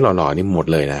สวยๆหล่อๆนี่หมด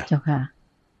เลยนะเจ้าค่ะ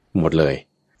หมดเลย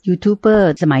ยูทูบเบอ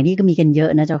ร์สมัยนี้ก็มีกันเยอ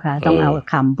ะนะเจ้าค่ะต้องเอา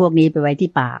คำพวกนี้ไปไว้ที่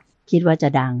ปากคิดว่าจะ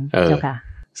ดังเจ้าค่ะ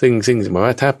ซึ่งหมาย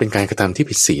ว่าถ้าเป็นการกระทำที่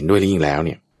ผิดศีลด้วยยิ่งแล้วเ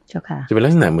นี่ยเจ้าค่ะจะเป็นลั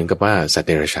กษณะเหมือนกับว่าสัตว์เ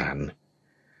ดรัจฉาน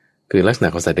คือลักษณะ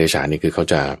ของสัตว์เดรัจฉานนี่คือเขา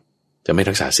จะไม่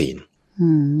รักษาศีล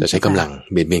จะใช้กำลัง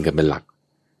เบียดเบียนกันเป็นหลัก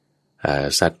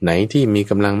สัตว์ไหนที่มี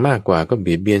กำลังมากกว่าก็เ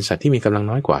บียดเบียนสัตว์ที่มีกำลัง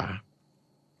น้อยกว่า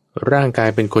ร่างกาย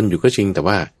เป็นคนอยู่ก็จริงแต่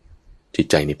ว่าจิต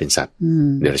ใจนี่เป็นสัตว์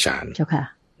เดรัจฉานเจ้าค่ะ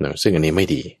ซึ่งอันนี้ไม่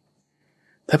ดี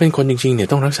ถ้าเป็นคนจริงๆเนี่ย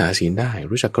ต้องรักษาศีลได้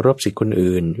รู้จักเคารพสิทธิคน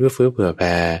อื่นเอื้อเฟื้อเผื่อแ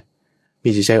ผ่มี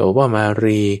จิตใจโอภาสมา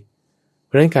รีเพ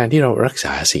ราะฉะนั้นการที่เรารักษ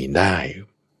าศีลได้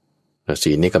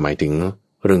ศีลนี่ก็หมายถึง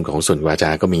เรื่องของส่วนวาจา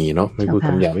ก็มีเนาะไม่พูดค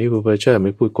ำหยาบไม่พูดเพ้อเจ้อไ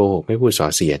ม่พูดโกหกไม่พูดส่อ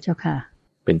เสียด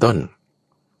เป็นต้น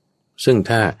ซึ่ง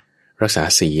ถ้ารักษา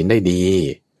ศีลได้ดี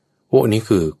พวกนี้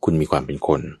คือคุณมีความเป็นค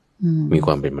นมีค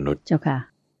วามเป็นมนุษย์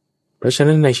เพราะฉะ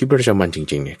นั้นในชีวิตประจำวันจ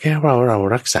ริงๆเนี่ยแค่เรา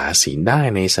รักษาศีลได้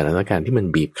ในสถานการณ์ที่มัน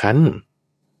บีบคั้น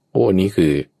โอ้อันนี้คื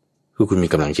อคุณมี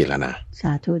กำลังจิตแล้วนะส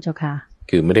าธุเจ้าค่ะ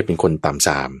คือไม่ได้เป็นคนต่ำท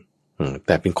รามแ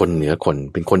ต่เป็นคนเหนือคน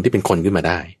เป็นคนที่เป็นคนขึ้นมา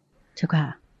ได้เจ้าค่ะ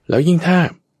แล้วยิ่งถ้า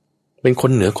เป็นค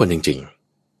นเหนือคนจริง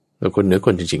ๆแล้วคนเหนือค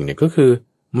นจริงๆเนี่ยก็คือ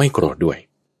ไม่โกรธด้วย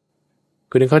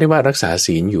คือในข้อที่ว่ารักษา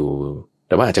ศีลอยู่แ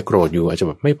ต่ว่าอาจจะโกรธอยู่อาจจะแ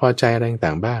บบไม่พอใจอะไรต่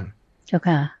างๆบ้างเจ้า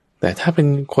ค่ะแต่ถ้าเป็น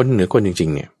คนเหนือคนจริ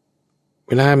งๆเนี่ยเ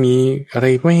วลามีอะไร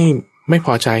ไม่พ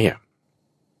อใจอ่ะ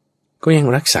ก็ยัง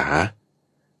รักษา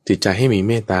จิตใจให้มีเ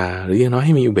มตตาหรืออย่างน้อยใ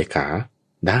ห้มีอุเบกขา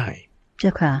ได้เจ้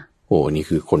าค่ะโอ้นี่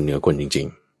คือคนเหนือคนจริง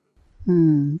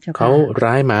ๆเขา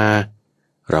ร้ายมา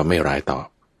เราไม่ร้ายตอบ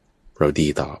เราดี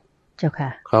ตอบเจ้าค่ะ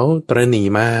เขาตระหนี่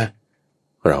มา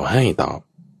เราให้ตอบ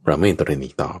เราไม่ตระห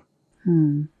นี่ตอบ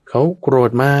เขาโกร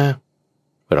ธมา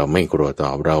เราไม่โกรธต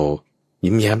อบเรา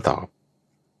ยิ้มแย้มตอบ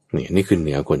นี่คือเห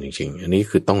นือคนจริงๆอันนี้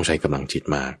คือต้องใช้กำลังจิต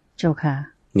มากเจ้าค่ะ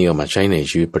นี่เอามาใช้ใน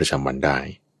ชีวิตประจำวันได้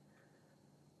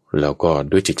แล้วก็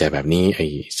ด้วยจิตใจแบบนี้ไอ้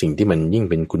สิ่งที่มันยิ่ง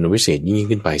เป็นคุณวิเศษยิ่ง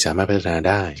ขึ้นไปสามารถพัฒนา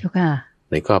ได้เจ้าค่ะ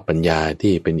ในข้อปัญญา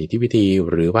ที่เป็นอิทธิวิธี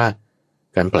หรือว่า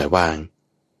การปล่อยวาง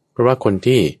เพราะว่าคน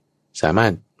ที่สามาร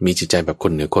ถมีจิตใจแบบค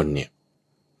นเหนือคนเนี่ย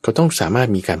เขาต้องสามารถ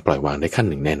มีการปล่อยวางได้ขั้น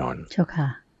หนึ่งแน่นอนเจ้าค่ะ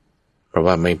เพราะ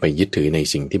ว่าไม่ไปยึดถือใน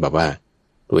สิ่งที่แบบว่า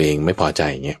ตัวเองไม่พอใจ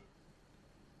เนี่ย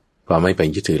พอไม่ไป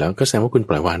ยึดถือแล้วก็แสดงว่าคุณ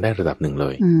ปล่อยวางได้ระดับหนึ่งเล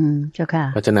ยเจ้าค่ะ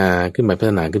พัฒนาขึ้น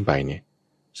ไปเนี่ย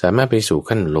สามารถไปสู่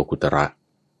ขั้นโลกุตระ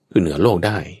คือเหนือโลกไ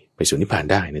ด้ไปสู่นิพพาน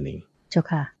ได้นั่นเองเจ้า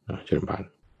ค่ะเชิญพาน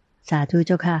สาธุเ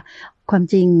จ้าค่ะความ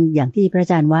จริงอย่างที่พระอ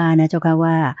าจารย์ว่านะเจ้าค่ะ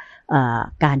ว่า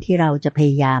การที่เราจะพย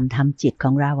ายามทำจิตข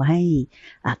องเราให้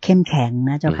เข้มแข็ง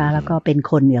นะเจ้าค่ะแล้วก็เป็น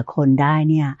คนเหนือคนได้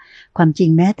เนี่ยความจริง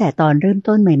แม้แต่ตอนเริ่ม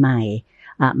ต้นใหม่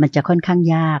ๆมันจะค่อนข้าง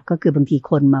ยากก็คือบางที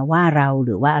คนมาว่าเราห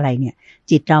รือว่าอะไรเนี่ย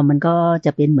จิตเรามันก็จ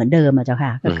ะเป็นเหมือนเดิมเจ้าค่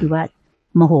ะก็คือว่า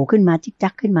โมโหขึ้นมาจิกจั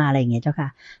กขึ้นมาอะไรอย่างเงี้ยเจ้าค่ะ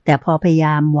แต่พอพยาย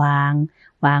ามวาง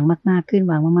มากๆขึ้น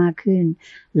วางมากๆขึ้น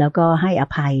แล้วก็ให้อ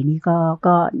ภัยนี่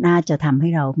ก็น่าจะทำให้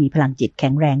เรามีพลังจิตแข็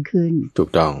งแรงขึ้นถูก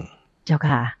ต้องเจ้า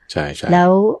ค่ะใช่ๆแล้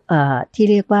วที่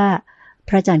เรียกว่าพ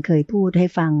ระอาจารย์เคยพูดให้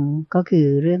ฟังก็คือ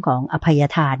เรื่องของอภัย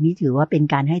ทานนี่ถือว่าเป็น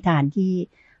การให้ทานที่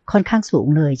ค่อนข้างสูง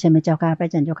เลยใช่ไหมเจ้าค่ะพระอ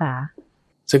าจารย์เจ้าค่ะ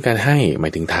ซึ่งการให้หมา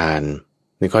ยถึงทาน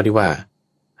ในข้อที่ว่า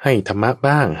ให้ธรรมะ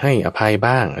บ้างให้อภัย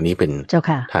บ้างอันนี้เป็น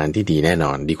ทานที่ดีแน่น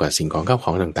อนดีกว่าสิ่งของข้าวข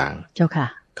องต่างๆเจ้าค่ะ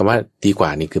คำว่าดีกว่า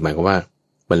นี่คือหมายความว่า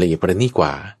มันละเอียดประณีตกว่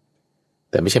า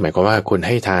แต่ไม่ใช่หมายความว่าคนใ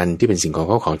ห้ทานที่เป็นสิ่งของ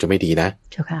ข้าวของจะไม่ดีนะ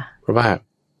เจ้าค่ะเพราะว่า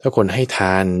ถ้าคนให้ท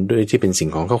านด้วยที่เป็นสิ่ง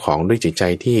ของข้าวของด้วยจิตใจ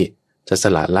ที่จะส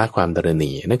ละละความตระห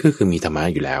นี่นั่นก็คือมีธรรมะ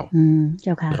อยู่แล้วเ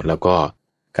จ้าค่ะแล้วก็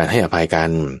การให้อภัยกัน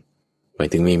หมาย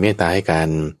ถึงมีเมตตาให้กัน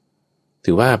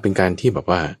ถือว่าเป็นการที่แบบ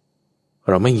ว่า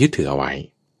เราไม่ยึดถือเอาไว้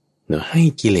ให้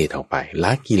กิเลสออกไปล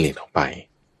ะกิเลสออกไป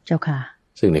เจ้าค่ะ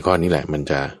ซึ่งในข้อนี้แหละมัน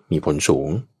จะมีผลสูง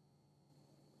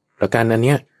ประการนั้นเ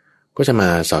นี้ยก็จะมา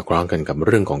สอดคล้องกันกับเ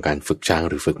รื่องของการฝึกช้าง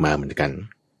หรือฝึกม้าเหมือนกัน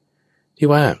ที่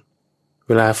ว่าเ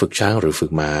วลาฝึกช้างหรือฝึ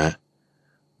กม้า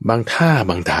บางท่า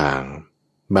บางทาง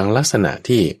บางลักษณะ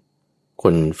ที่ค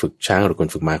นฝึกช้างหรือคน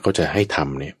ฝึกม้าเขาจะให้ท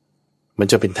ำเนี่ยมัน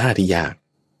จะเป็นท่าที่ยาก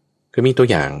ก็มีตัว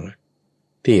อย่าง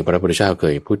ที่พระพุทธเจ้าเค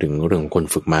ยพูดถึงเรื่องของคน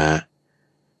ฝึกม้า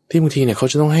ที่บางทีเนี่ยเขา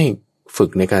จะต้องให้ฝึก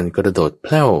ในการกระโดดแพ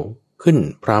ล่วขึ้น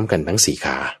พร้อมกันทั้ง4ข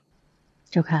า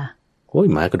เจ้าค่ะโอ้ย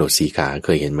ม้ากระโดด4ขาเค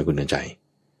ยเห็นไหมคุณเดินใจ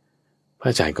พระ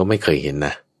อาจารย์ก็ไม่เคยเห็นน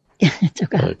ะ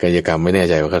กายกรรมไม่แน่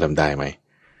ใจว่าเขาทำได้ไหม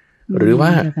หรือว่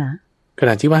าขณ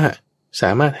ะที่ว่าส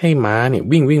ามารถให้ม้าเนี่ย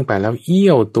วิ่งไปแล้วเอี้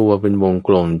ยวตัวเป็นวงก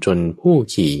ลมจนผู้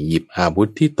ขี่หยิบอาวุธ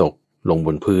ที่ตกลงบ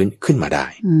นพื้นขึ้นมาได้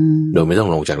โดยไม่ต้อง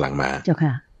ลงจากหลังม้าเจ้า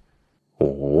ค่ะโ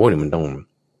อ้โหเนี่ยมันต้อง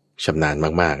ชำนาญ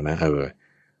มากๆนะ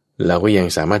เราก็ยัง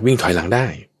สามารถวิ่งถอยหลังได้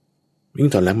วิ่ง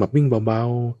ถอยหลังแบบวิ่งเบา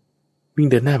ๆวิ่ง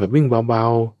เดินหน้าแบบวิ่งเบา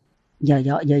ๆเห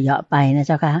ยาะๆไปนะเ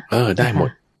จ้าค่ะได้หมด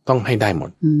ต้องให้ได้หมด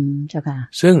เจ้าค่ะ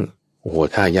ซึ่งโอ้โห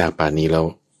ถ้ายากป่านนี้เรา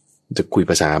จะคุย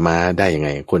ภาษาม้าได้ยังไง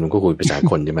คนก็คุยภาษา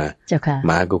คนใช่ไหมเจ้าค่ะ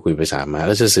ม้าก็คุยภาษาม้าแ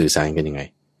ล้วจะสื่อสารกันยังไง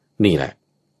นี่แหละ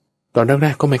ตอนแร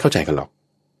กๆก็ไม่เข้าใจกันหรอก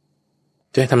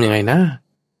จะทำยังไงนะ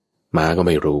ม้าก็ไ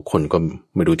ม่รู้คนก็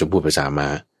ไม่รู้จะพูดภาษาม้า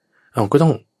ก็ต้อ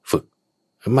งฝึก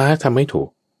ม้าทำไม่ถูก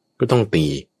ก็ต้องตี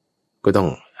ก็ต้อง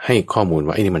ให้ข้อมูล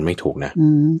ว่าไอ้นี่มันไม่ถูกนะ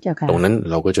เจ้าค่ะตรงนั้น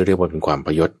เราก็จะเรียกว่าเป็นความป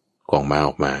ระยศของม้าอ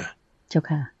อกมาเจ้า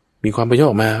ค่ะมีความประยศ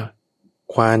ออกมา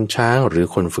ควานช้างหรือ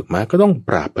คนฝึกม้าก็ต้องป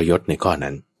ราบประยศในข้อ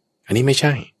นั้นอันนี้ไม่ใ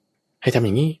ช่ให้ทำอ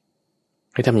ย่างนี้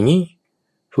ให้ทำอย่างนี้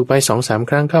ฝึกไป 2-3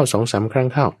 ครั้งเข้า 2-3 ครั้ง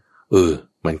เข้า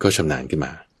มันก็ชำนาญขึ้นม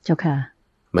าเจ้าค่ะ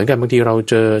เหมือนกันบางทีเรา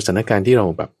เจอสถานการณ์ที่เรา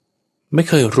แบบไม่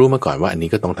เคยรู้มาก่อนว่าอันนี้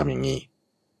ก็ต้องทำอย่างนี้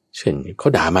เช่นเขา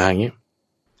ด่ามาอย่างเงี้ย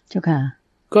เจ้าค่ะ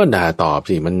ก็ด่าตอบ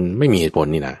สิมันไม่มีเหตุผล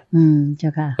นี่นะเจ้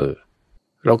าค่ะ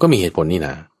เราก็มีเหตุผลนี่น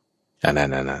ะนั่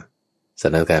นส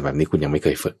ถานการณ์แบบนี้คุณยังไม่เค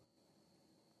ยฝึก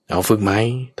เอาฝึกไหม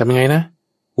ทำยังไงนะ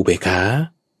อุเบกขา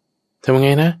ทำยังไง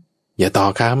นะอย่าต่อ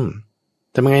ค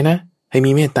ำทำยังไงนะให้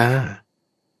มีเมตตา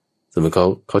สมมติ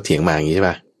เขาเถียงมาอย่างนี้ใช่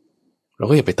ป่ะเรา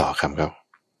ก็อย่าไปต่อคำเขา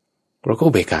เราก็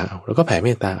อุเบกขาเอาเราก็แผ่เม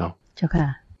ตตาเอาเจ้าค่ะ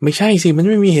ไม่ใช่สิมัน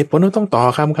ไม่มีเหตุผลต้องต่อ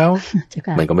คำเขาเจ้า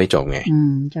ค่ะมันก็ไม่จบไง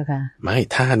เจ้าค่ะไม่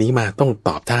ท่านี้มาต้องต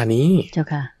อบท่านี้เจ้า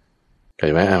ค่ะเข้าใ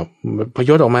จไหมพย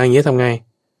ศออกมาอย่างนี้ทำไง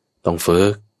ต้องฝึ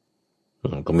ก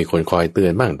ต้องมีคนคอยเตือ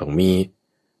นบ้างต้องมี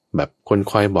แบบคน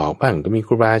คอยบอกบ้างต้องมีค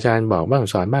รูบาอาจารย์บอกบ้าง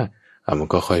สอนบ้างมัน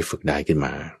ก็ค่อยฝึกได้ขึ้นม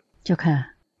าเจ้าค่ะ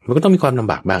มันก็ต้องมีความล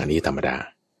ำบากบ้างอันนี้ธรรมดา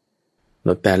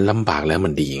แต่ลำบากแล้วมั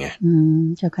นดีไง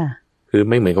เจ้าค่ะคือ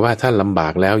ไม่เหมือนกับว่าถ้าลำบา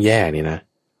กแล้วแย่นี่นะ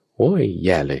โอ้ยแ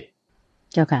ย่เลย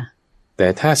เจ้าค่ะแต่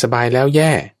ถ้าสบายแล้วแ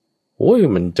ย่โอ้ย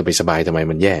มันจะไปสบายทำไม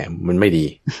มันแย่มันไม่ดี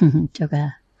เจ้าค่ะ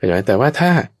เข้าใจไหมแต่ว่าถ้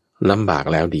าลำบาก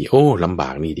แล้วดีโอ้ลำบา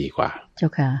กนี่ดีกว่าเจ้า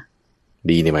ค่ะ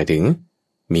ดีในหมายถึง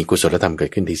มีกุศลธรรมเกิ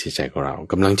ดขึ้นที่จิตใจของเรา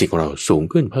กำลังจิตของเราสูง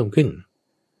ขึ้นเพิ่มขึ้น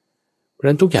เพราะฉะ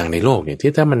นั้นทุกอย่างในโลกเนี่ย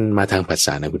ที่ถ้ามันมาทางปัสส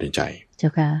าวะในกุศลใจเจ้า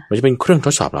ค่ะมันจะเป็นเครื่องท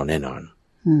ดสอบเราแน่นอน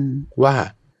ว่า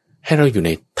ให้เราอยู่ใน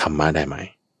ธรรมะได้ไหม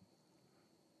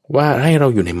ว่าให้เรา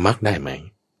อยู่ในมรรคได้ไหม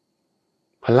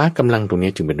พละกำลังตรง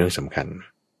นี้จึงเป็นเรื่องสำคัญ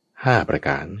5ประก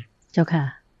ารเจ้าค่ะ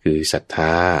คือศรัทธ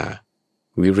า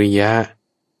วิริยะ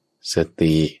ส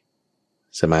ติ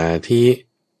สมาธิ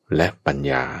และปัญ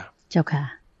ญาเจ้าค่ะ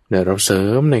เนี่ยเราเสริ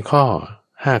มในข้อ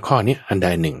5ข้อนี้อันใด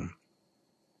หนึ่ง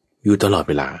อยู่ตลอด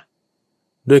เวลา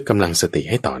ด้วยกำลังสติ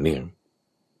ให้ต่อเนื่อง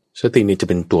สตินี่จะ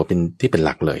เป็นตัวเป็นที่เป็นห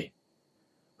ลักเลย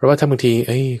เพราะว่าถ้าบางที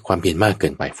ความเพียรมากเกิ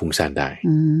นไปฟุ้งซ่านได้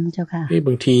เจ้าค่ะบ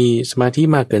างทีสมาธิ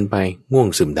มากเกินไปง่วง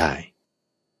ซึมได้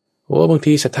บาง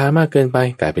ทีศรัทธามากเกินไป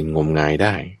กลายเป็นงมงายไ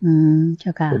ด้เจ้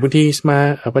าค่ะบางที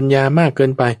ปัญญามากเกิ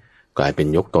นไปกลายเป็น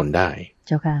ยกตนได้เ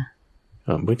จ้าค่ะ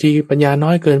บางทีปัญญาน้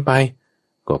อยเกินไป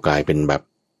ก็กลายเป็นแบบ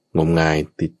งมงาย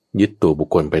ติดยึดตัวบุค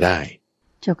คลไปได้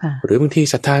เจ้าค่ะหรือบางที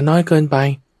ศรัทธาน้อยเกินไป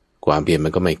ความเพียรมั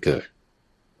นก็ไม่เกิด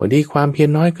บางทีความเพียร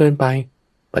น้อยเกินไป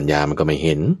ปัญญามันก็ไม่เ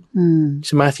ห็น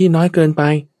สมาธิน้อยเกินไป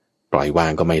ปล่อยวา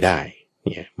งก็ไม่ได้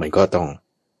เนี่ยมันก็ต้อง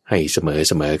ให้เส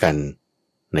มอกัน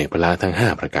ในพละทั้ง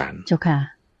5ประการเจ้าค่ะ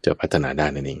จะพัฒนาได้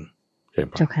นั่นเอง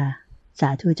เจ้าค่ะสา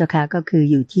ธุเจ้าค่ะก็คือ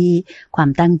อยู่ที่ความ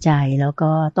ตั้งใจแล้ว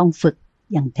ก็ต้องฝึก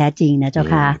อย่างแท้จริงนะเจ้า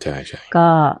ค่ะใช่ก็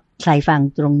ใครฟัง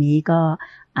ตรงนี้ก็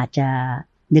อาจจะ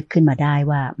นึกขึ้นมาได้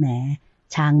ว่าแหม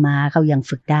ช้างม้าเขายัง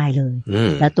ฝึกได้เลย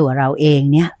แล้วตัวเราเอง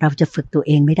เนี่ยเราจะฝึกตัวเ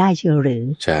องไม่ได้เชียวหรือ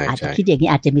อาจจะคิดอย่างนี้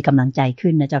อาจจะมีกำลังใจขึ้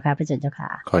นนะเจ้าค่ะพระอาจารย์เจ้าค่ะ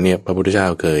ข้อนี้พระพุทธเจ้า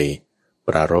เคยป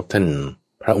รารภท่าน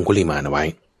พระองคุลิมานเอาไว้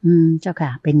เจ้าค่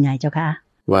ะเป็นไงเจ้าค่ะ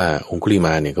ว่าองคุลิม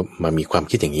านเนี่ยก็มามีความ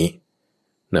คิดอย่างนี้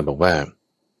นะบอกว่า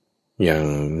อย่าง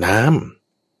น้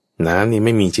ำนี่ไ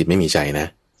ม่มีจิตไม่มีใจนะ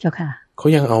เจ้าค่ะเขา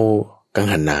ยังเอากัง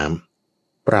หันน้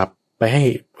ำปรับไปให้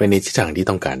ไปในทิศทางที่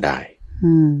ต้องการได้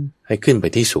ให้ขึ้นไป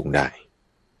ที่สูงได้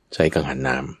ใช้กังหัน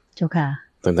น้ำเจ้าค่ะ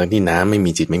ทั้งที่น้ำไม่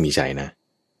มีจิตไม่มีใจนะ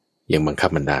ยังบังคับ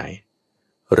มันได้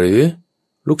หรือ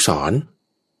ลูกศร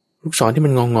ที่มั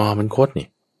นงอมันคดเนี่ย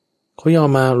เขายอม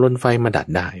มาลนไฟมาดัด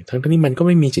ได้ทั้งที่มันก็ไ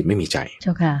ม่มีจิตไม่มีใจเ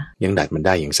จ้าค่ะยังดัดมันไ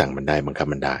ด้ยังสั่งมันได้บังคับ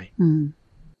มันได้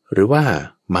หรือว่า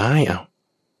ไม้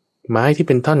ที่เ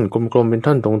ป็นท่อนกลมๆเป็น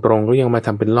ท่อนตรงๆก็ยังมาท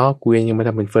ำเป็นล้อเกวียนยังมาท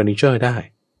ำเป็นเฟอร์นิเจอร์ได้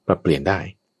ปรับเปลี่ยนได้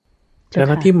แ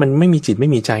ต่ที่มันไม่มีจิตไม่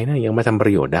มีใจนะยังมาทำปร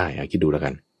ะโยชน์ได้คิดดูแล้ว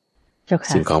กัน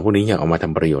สิ่งของพวกนี้ยังเอามาท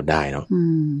ำประโยชน์ได้เนาะ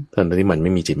ตอนที่มันไ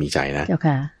ม่มีจิตมีใจนะ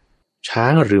ช้า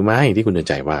งหรือม้าอย่างที่คุณเดิน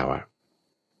ใจว่า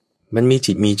มันมี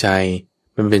จิตมีใจ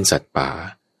มันเป็นสัตว์ป่า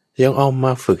ยังเอาม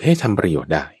าฝึกให้ทำประโยช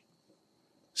น์ได้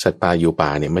สัตว์ป่าอยู่ป่า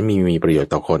เนี่ยมันมีประโยช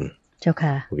น์ต่อคนเจ้า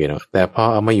ค่ะโอเคเนาะแต่พอ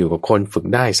เอามาอยู่กับคนฝึก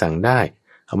ได้สั่งได้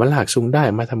เอามาลากซุงได้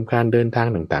มาทำการเดินทาง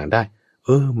ต่างๆได้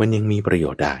มันยังมีประโย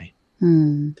ชน์ได้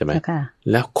ใช่ไหม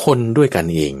แล้วคนด้วยกัน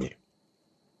เองเนี่ย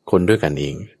คนด้วยกันเอ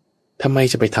งทำไม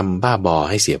จะไปทำบ้าบอ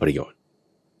ให้เสียประโยชน์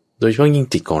โดยเฉพาะยิ่ง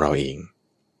จิตของเราเอง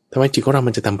ทำไมจิตของเรา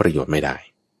มันจะทำประโยชน์ไม่ได้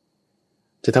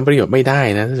จะทำประโยชน์ไม่ได้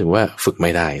นะถ้าสมมติว่าฝึกไ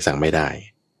ม่ได้สั่งไม่ได้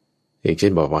อย่างเช่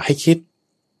นบอกว่าให้คิด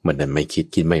มันดันไม่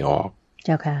คิดไม่ออกเ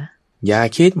จ้าค่ะอย่า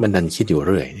คิดมันดันคิดอยู่เ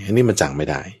รื่อยอันนี้มันสั่งไม่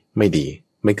ได้ไม่ดี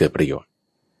ไม่เกิดประโยชน์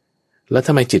แล้วท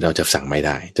ำไมจิตเราจะสั่งไม่ไ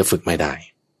ด้จะฝึกไม่ได้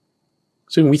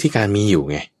ซึ่งวิธีการมีอยู่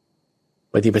ไง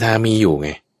ปฏิปทามีอยู่ไง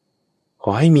ข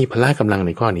อให้มีพละกำลังใน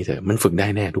ข้อนี้เถอะมันฝึกได้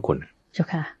แน่ทุกคนเจ้า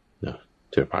ค่ะ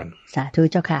เจ้าพันสาธุ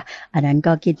เจ้าค่ะอันนั้น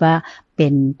ก็คิดว่าเป็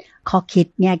นข้อคิด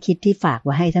แง่คิดที่ฝากไ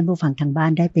ว้ให้ท่านผู้ฟังทางบ้า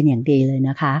นได้เป็นอย่างดีเลย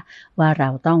นะคะว่าเรา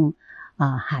ต้อง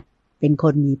หัดเป็นค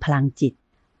นมีพลังจิต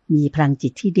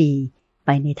ที่ดีไป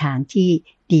ในทางที่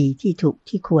ดีที่ถูก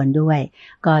ที่ควรด้วย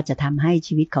ก็จะทำให้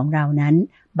ชีวิตของเรานั้น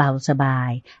เบาสบา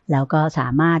ยแล้วก็สา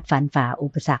มารถฟันฝ่าอุ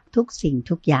ปสรรคทุกสิ่ง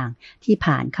ทุกอย่างที่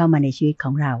ผ่านเข้ามาในชีวิตข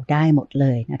องเราได้หมดเล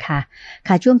ยนะคะ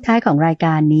ค่ะช่วงท้ายของรายก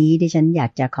ารนี้ดิฉันอยา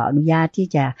กจะขออนุญาตที่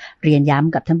จะเรียนย้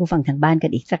ำกับท่านผู้ฟังทางบ้านกั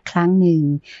นอีกสักครั้งหนึ่ง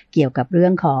เกี่ยวกับเรื่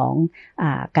องของ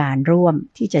การร่วม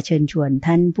ที่จะเชิญชวน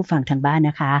ท่านผู้ฟังทางบ้าน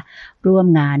นะคะร่วม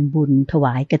งานบุญถว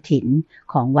ายกฐิน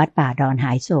ของวัดป่าดอนห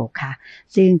ายโศกค่ะ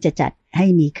ซึ่งจะจัดให้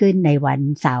มีขึ้นในวัน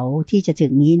เสาร์ที่จะถึ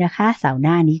งนี้นะคะเสาร์ห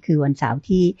น้านี้คือวันเสาร์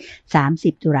ที่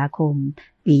30ตุลาคม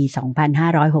ปี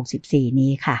2564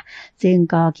นี้ค่ะซึ่ง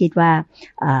ก็คิดว่า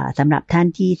สำหรับท่าน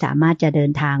ที่สามารถจะเดิ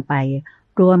นทางไป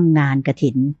ร่วมงานก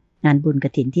ฐินงานบุญก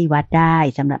ฐินที่วัดได้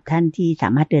สำหรับท่านที่สา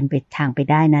มารถเดินไปทางไป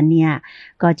ได้นั้นเนี่ย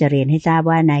ก็จะเรียนให้ทราบ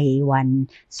ว่าในวัน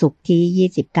ศุกร์ที่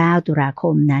29ตุลาค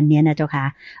มนั้นเนี่ยนะเจ้าค่ะ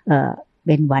เ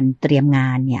ป็นวันเตรียมงา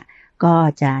นเนี่ยก็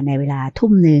จะในเวลา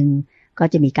 19:00 นก็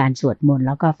จะมีการสวดมนต์แ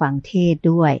ล้วก็ฟังเทศน์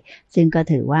ด้วยซึ่งก็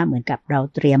ถือว่าเหมือนกับเรา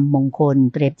เตรียมมงคล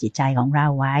เตรียมจิตใจของเรา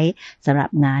ไว้สำหรับ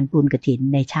งานบุญกฐิน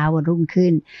ในเช้าวันรุ่งขึ้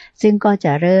นซึ่งก็จ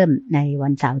ะเริ่มในวั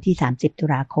นเสาร์ที่30ตุ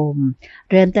ลาคม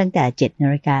เริ่มตั้งแต่ 7:00 น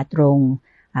ตรง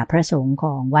พระสงฆ์ข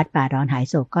องวัดป่าดอนหาย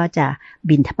โศกก็จะ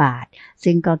บิณฑบาต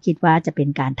ซึ่งก็คิดว่าจะเป็น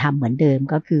การทำเหมือนเดิม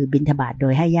ก็คือบิณฑบาตโด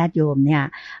ยให้ญาติโยมเนี่ย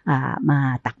มา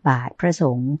ตักบาตรพระส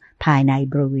งฆ์ภายใน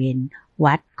บริเวณ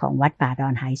วัดของวัดป่าดอ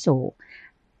นหายโศก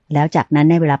แล้วจากนั้น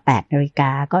ในเวลา 8:00 น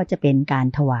ก็จะเป็นการ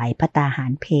ถวายภัตตาหา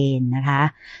รเพลนะคะ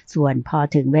ส่วนพอ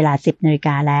ถึงเวลา 10:00 น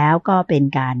แล้วก็เป็น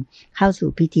การเข้าสู่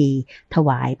พิธีถว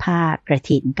ายผ้าก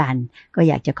ฐินกันก็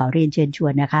อยากจะขอเรียนเชิญชว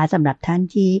นนะคะสำหรับท่าน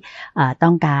ที่ต้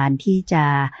องการที่จะ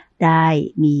ได้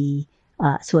มี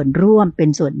ส่วนร่วมเป็น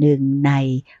ส่วนหนึ่งใน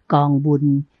กองบุญ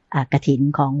กฐิน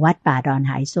ของวัดป่าดอน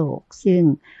หายโศกซึ่ง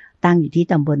ตั้งอยู่ที่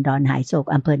ตำบลดอนหายโศก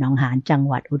อำเภอหนองหานจัง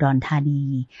หวัดอุดรธานี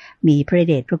มีพระ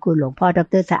เดชพระคุณหลวงพ่อด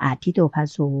ร.สะอาดทิโตภา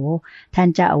โสท่าน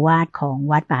เจ้าอาวาสของ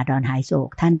วัดป่าดอนหายโศก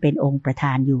ท่านเป็นองค์ประธ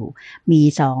านอยู่มี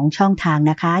2ช่องทาง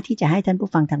นะคะที่จะให้ท่านผู้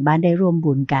ฟังทางบ้านได้ร่วม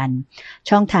บุญกัน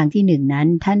ช่องทางที่1นั้น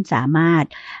ท่านสามารถ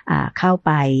เข้าไ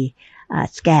ป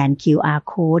สแกน QR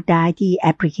code ได้ที่แอ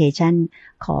ปพลิเคชัน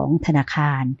ของธนาค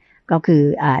ารก็คือ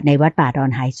ในวัดป่าดอ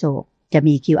นหายโศกจะ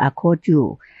มี QR code อยู่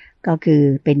ก็คือ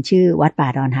เป็นชื่อวัดป่า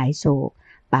ดอนหายโศก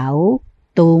เป๋า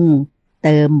ตุงเ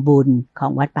ติมบุญขอ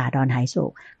งวัดป่าดอนหายโศ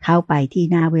กเข้าไปที่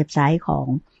หน้าเว็บไซต์ของ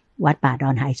วัดป่าดอ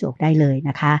นหายโศกได้เลยน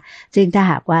ะคะซึ่งถ้า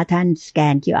หากว่าท่านสแก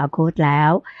น QR code แล้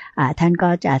วท่านก็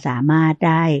จะสามารถไ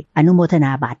ด้อนุโมทน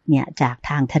าบัตรเนี่ยจาก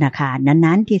ทางธนาคาร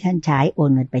นั้นๆที่ท่านใช้โอน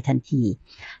เงินไปทันที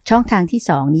ช่องทางที่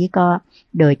2นี้ก็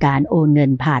โดยการโอนเงิ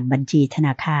นผ่านบัญชีธน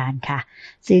าคารค่ะ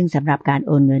ซึ่งสำหรับการโ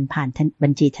อนเงินผ่านบั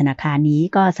ญชีธนาคารนี้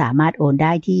ก็สามารถโอนไ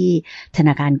ด้ที่ธน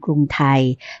าคารกรุงไทย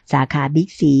สาขาบิ๊ก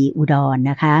ซีอุดร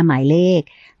นะคะหมายเลข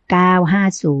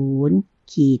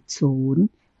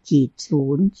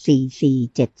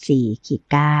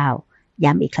950-04474-9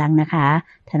ย้ำอีกครั้งนะคะ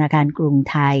ธนาคารกรุง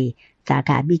ไทยสา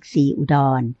ขาบิ๊กซีอุด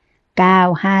ร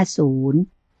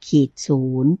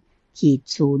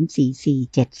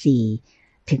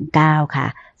950-04474-9ค่ะ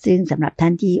ซึ่งสำหรับท่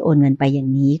านที่โอนเงินไปอย่า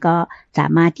งนี้ก็สา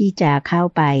มารถที่จะเข้า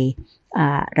ไป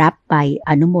รับใบ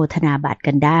อนุโมทนาบัตร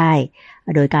กันได้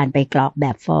โดยการไปกรอกแบ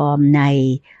บฟอร์มใน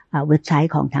เว็บไซ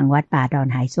ต์ของทางวัดป่าดอน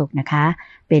หายโศกนะคะ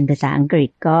เป็นภาษาอังกฤษ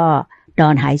ก็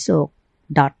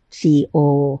donhaisok.co/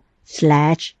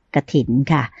 กฐิน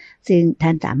ค่ะซึ่งท่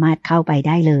านสามารถเข้าไปไ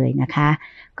ด้เลยนะคะ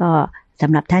ก็ส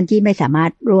ำหรับท่านที่ไม่สามาร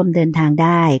ถร่วมเดินทางไ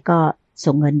ด้ก็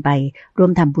ส่งเงินไปร่ว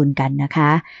มทำบุญกันนะคะ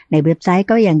ในเว็บไซต์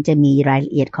ก็ยังจะมีรายล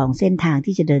ะเอียดของเส้นทาง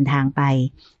ที่จะเดินทางไป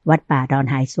วัดป่าดอน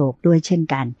หายโศกด้วยเช่น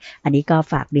กันอันนี้ก็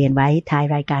ฝากเรียนไว้ท้าย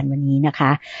รายการวันนี้นะค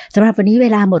ะสำหรับวันนี้เว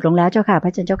ลาหมดลงแล้วเจ้าค่ะพร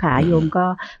ะอาจารย์เจ้าขาโยมก็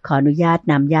ขออนุญาต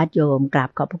นำญาติโยมกราบ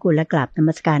ขอบพระคุณและกราบน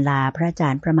มัสการลาพระอาจา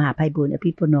รย์พระมหาไพบูลย์อภิ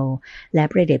ปุโนและ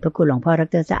พระเดชพระคุณหลวงพ่อด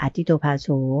ร.สะอาดทิโตภาโส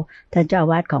ท่านเจ้าอา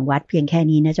วาสของวัดเพียงแค่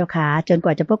นี้นะเจ้าค่ะจนก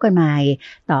ว่าจะพบกันใหม่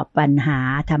ตอบปัญหา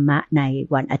ธรรมะใน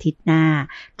วันอาทิตย์หน้า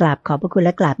กราบขอบพระคุณแล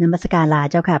ะกราบนมัสการลา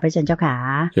เจ้าค่ะพระอาจารย์เจ้าขา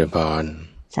เจริญพร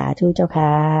สาธุเจ้าค่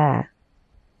ะ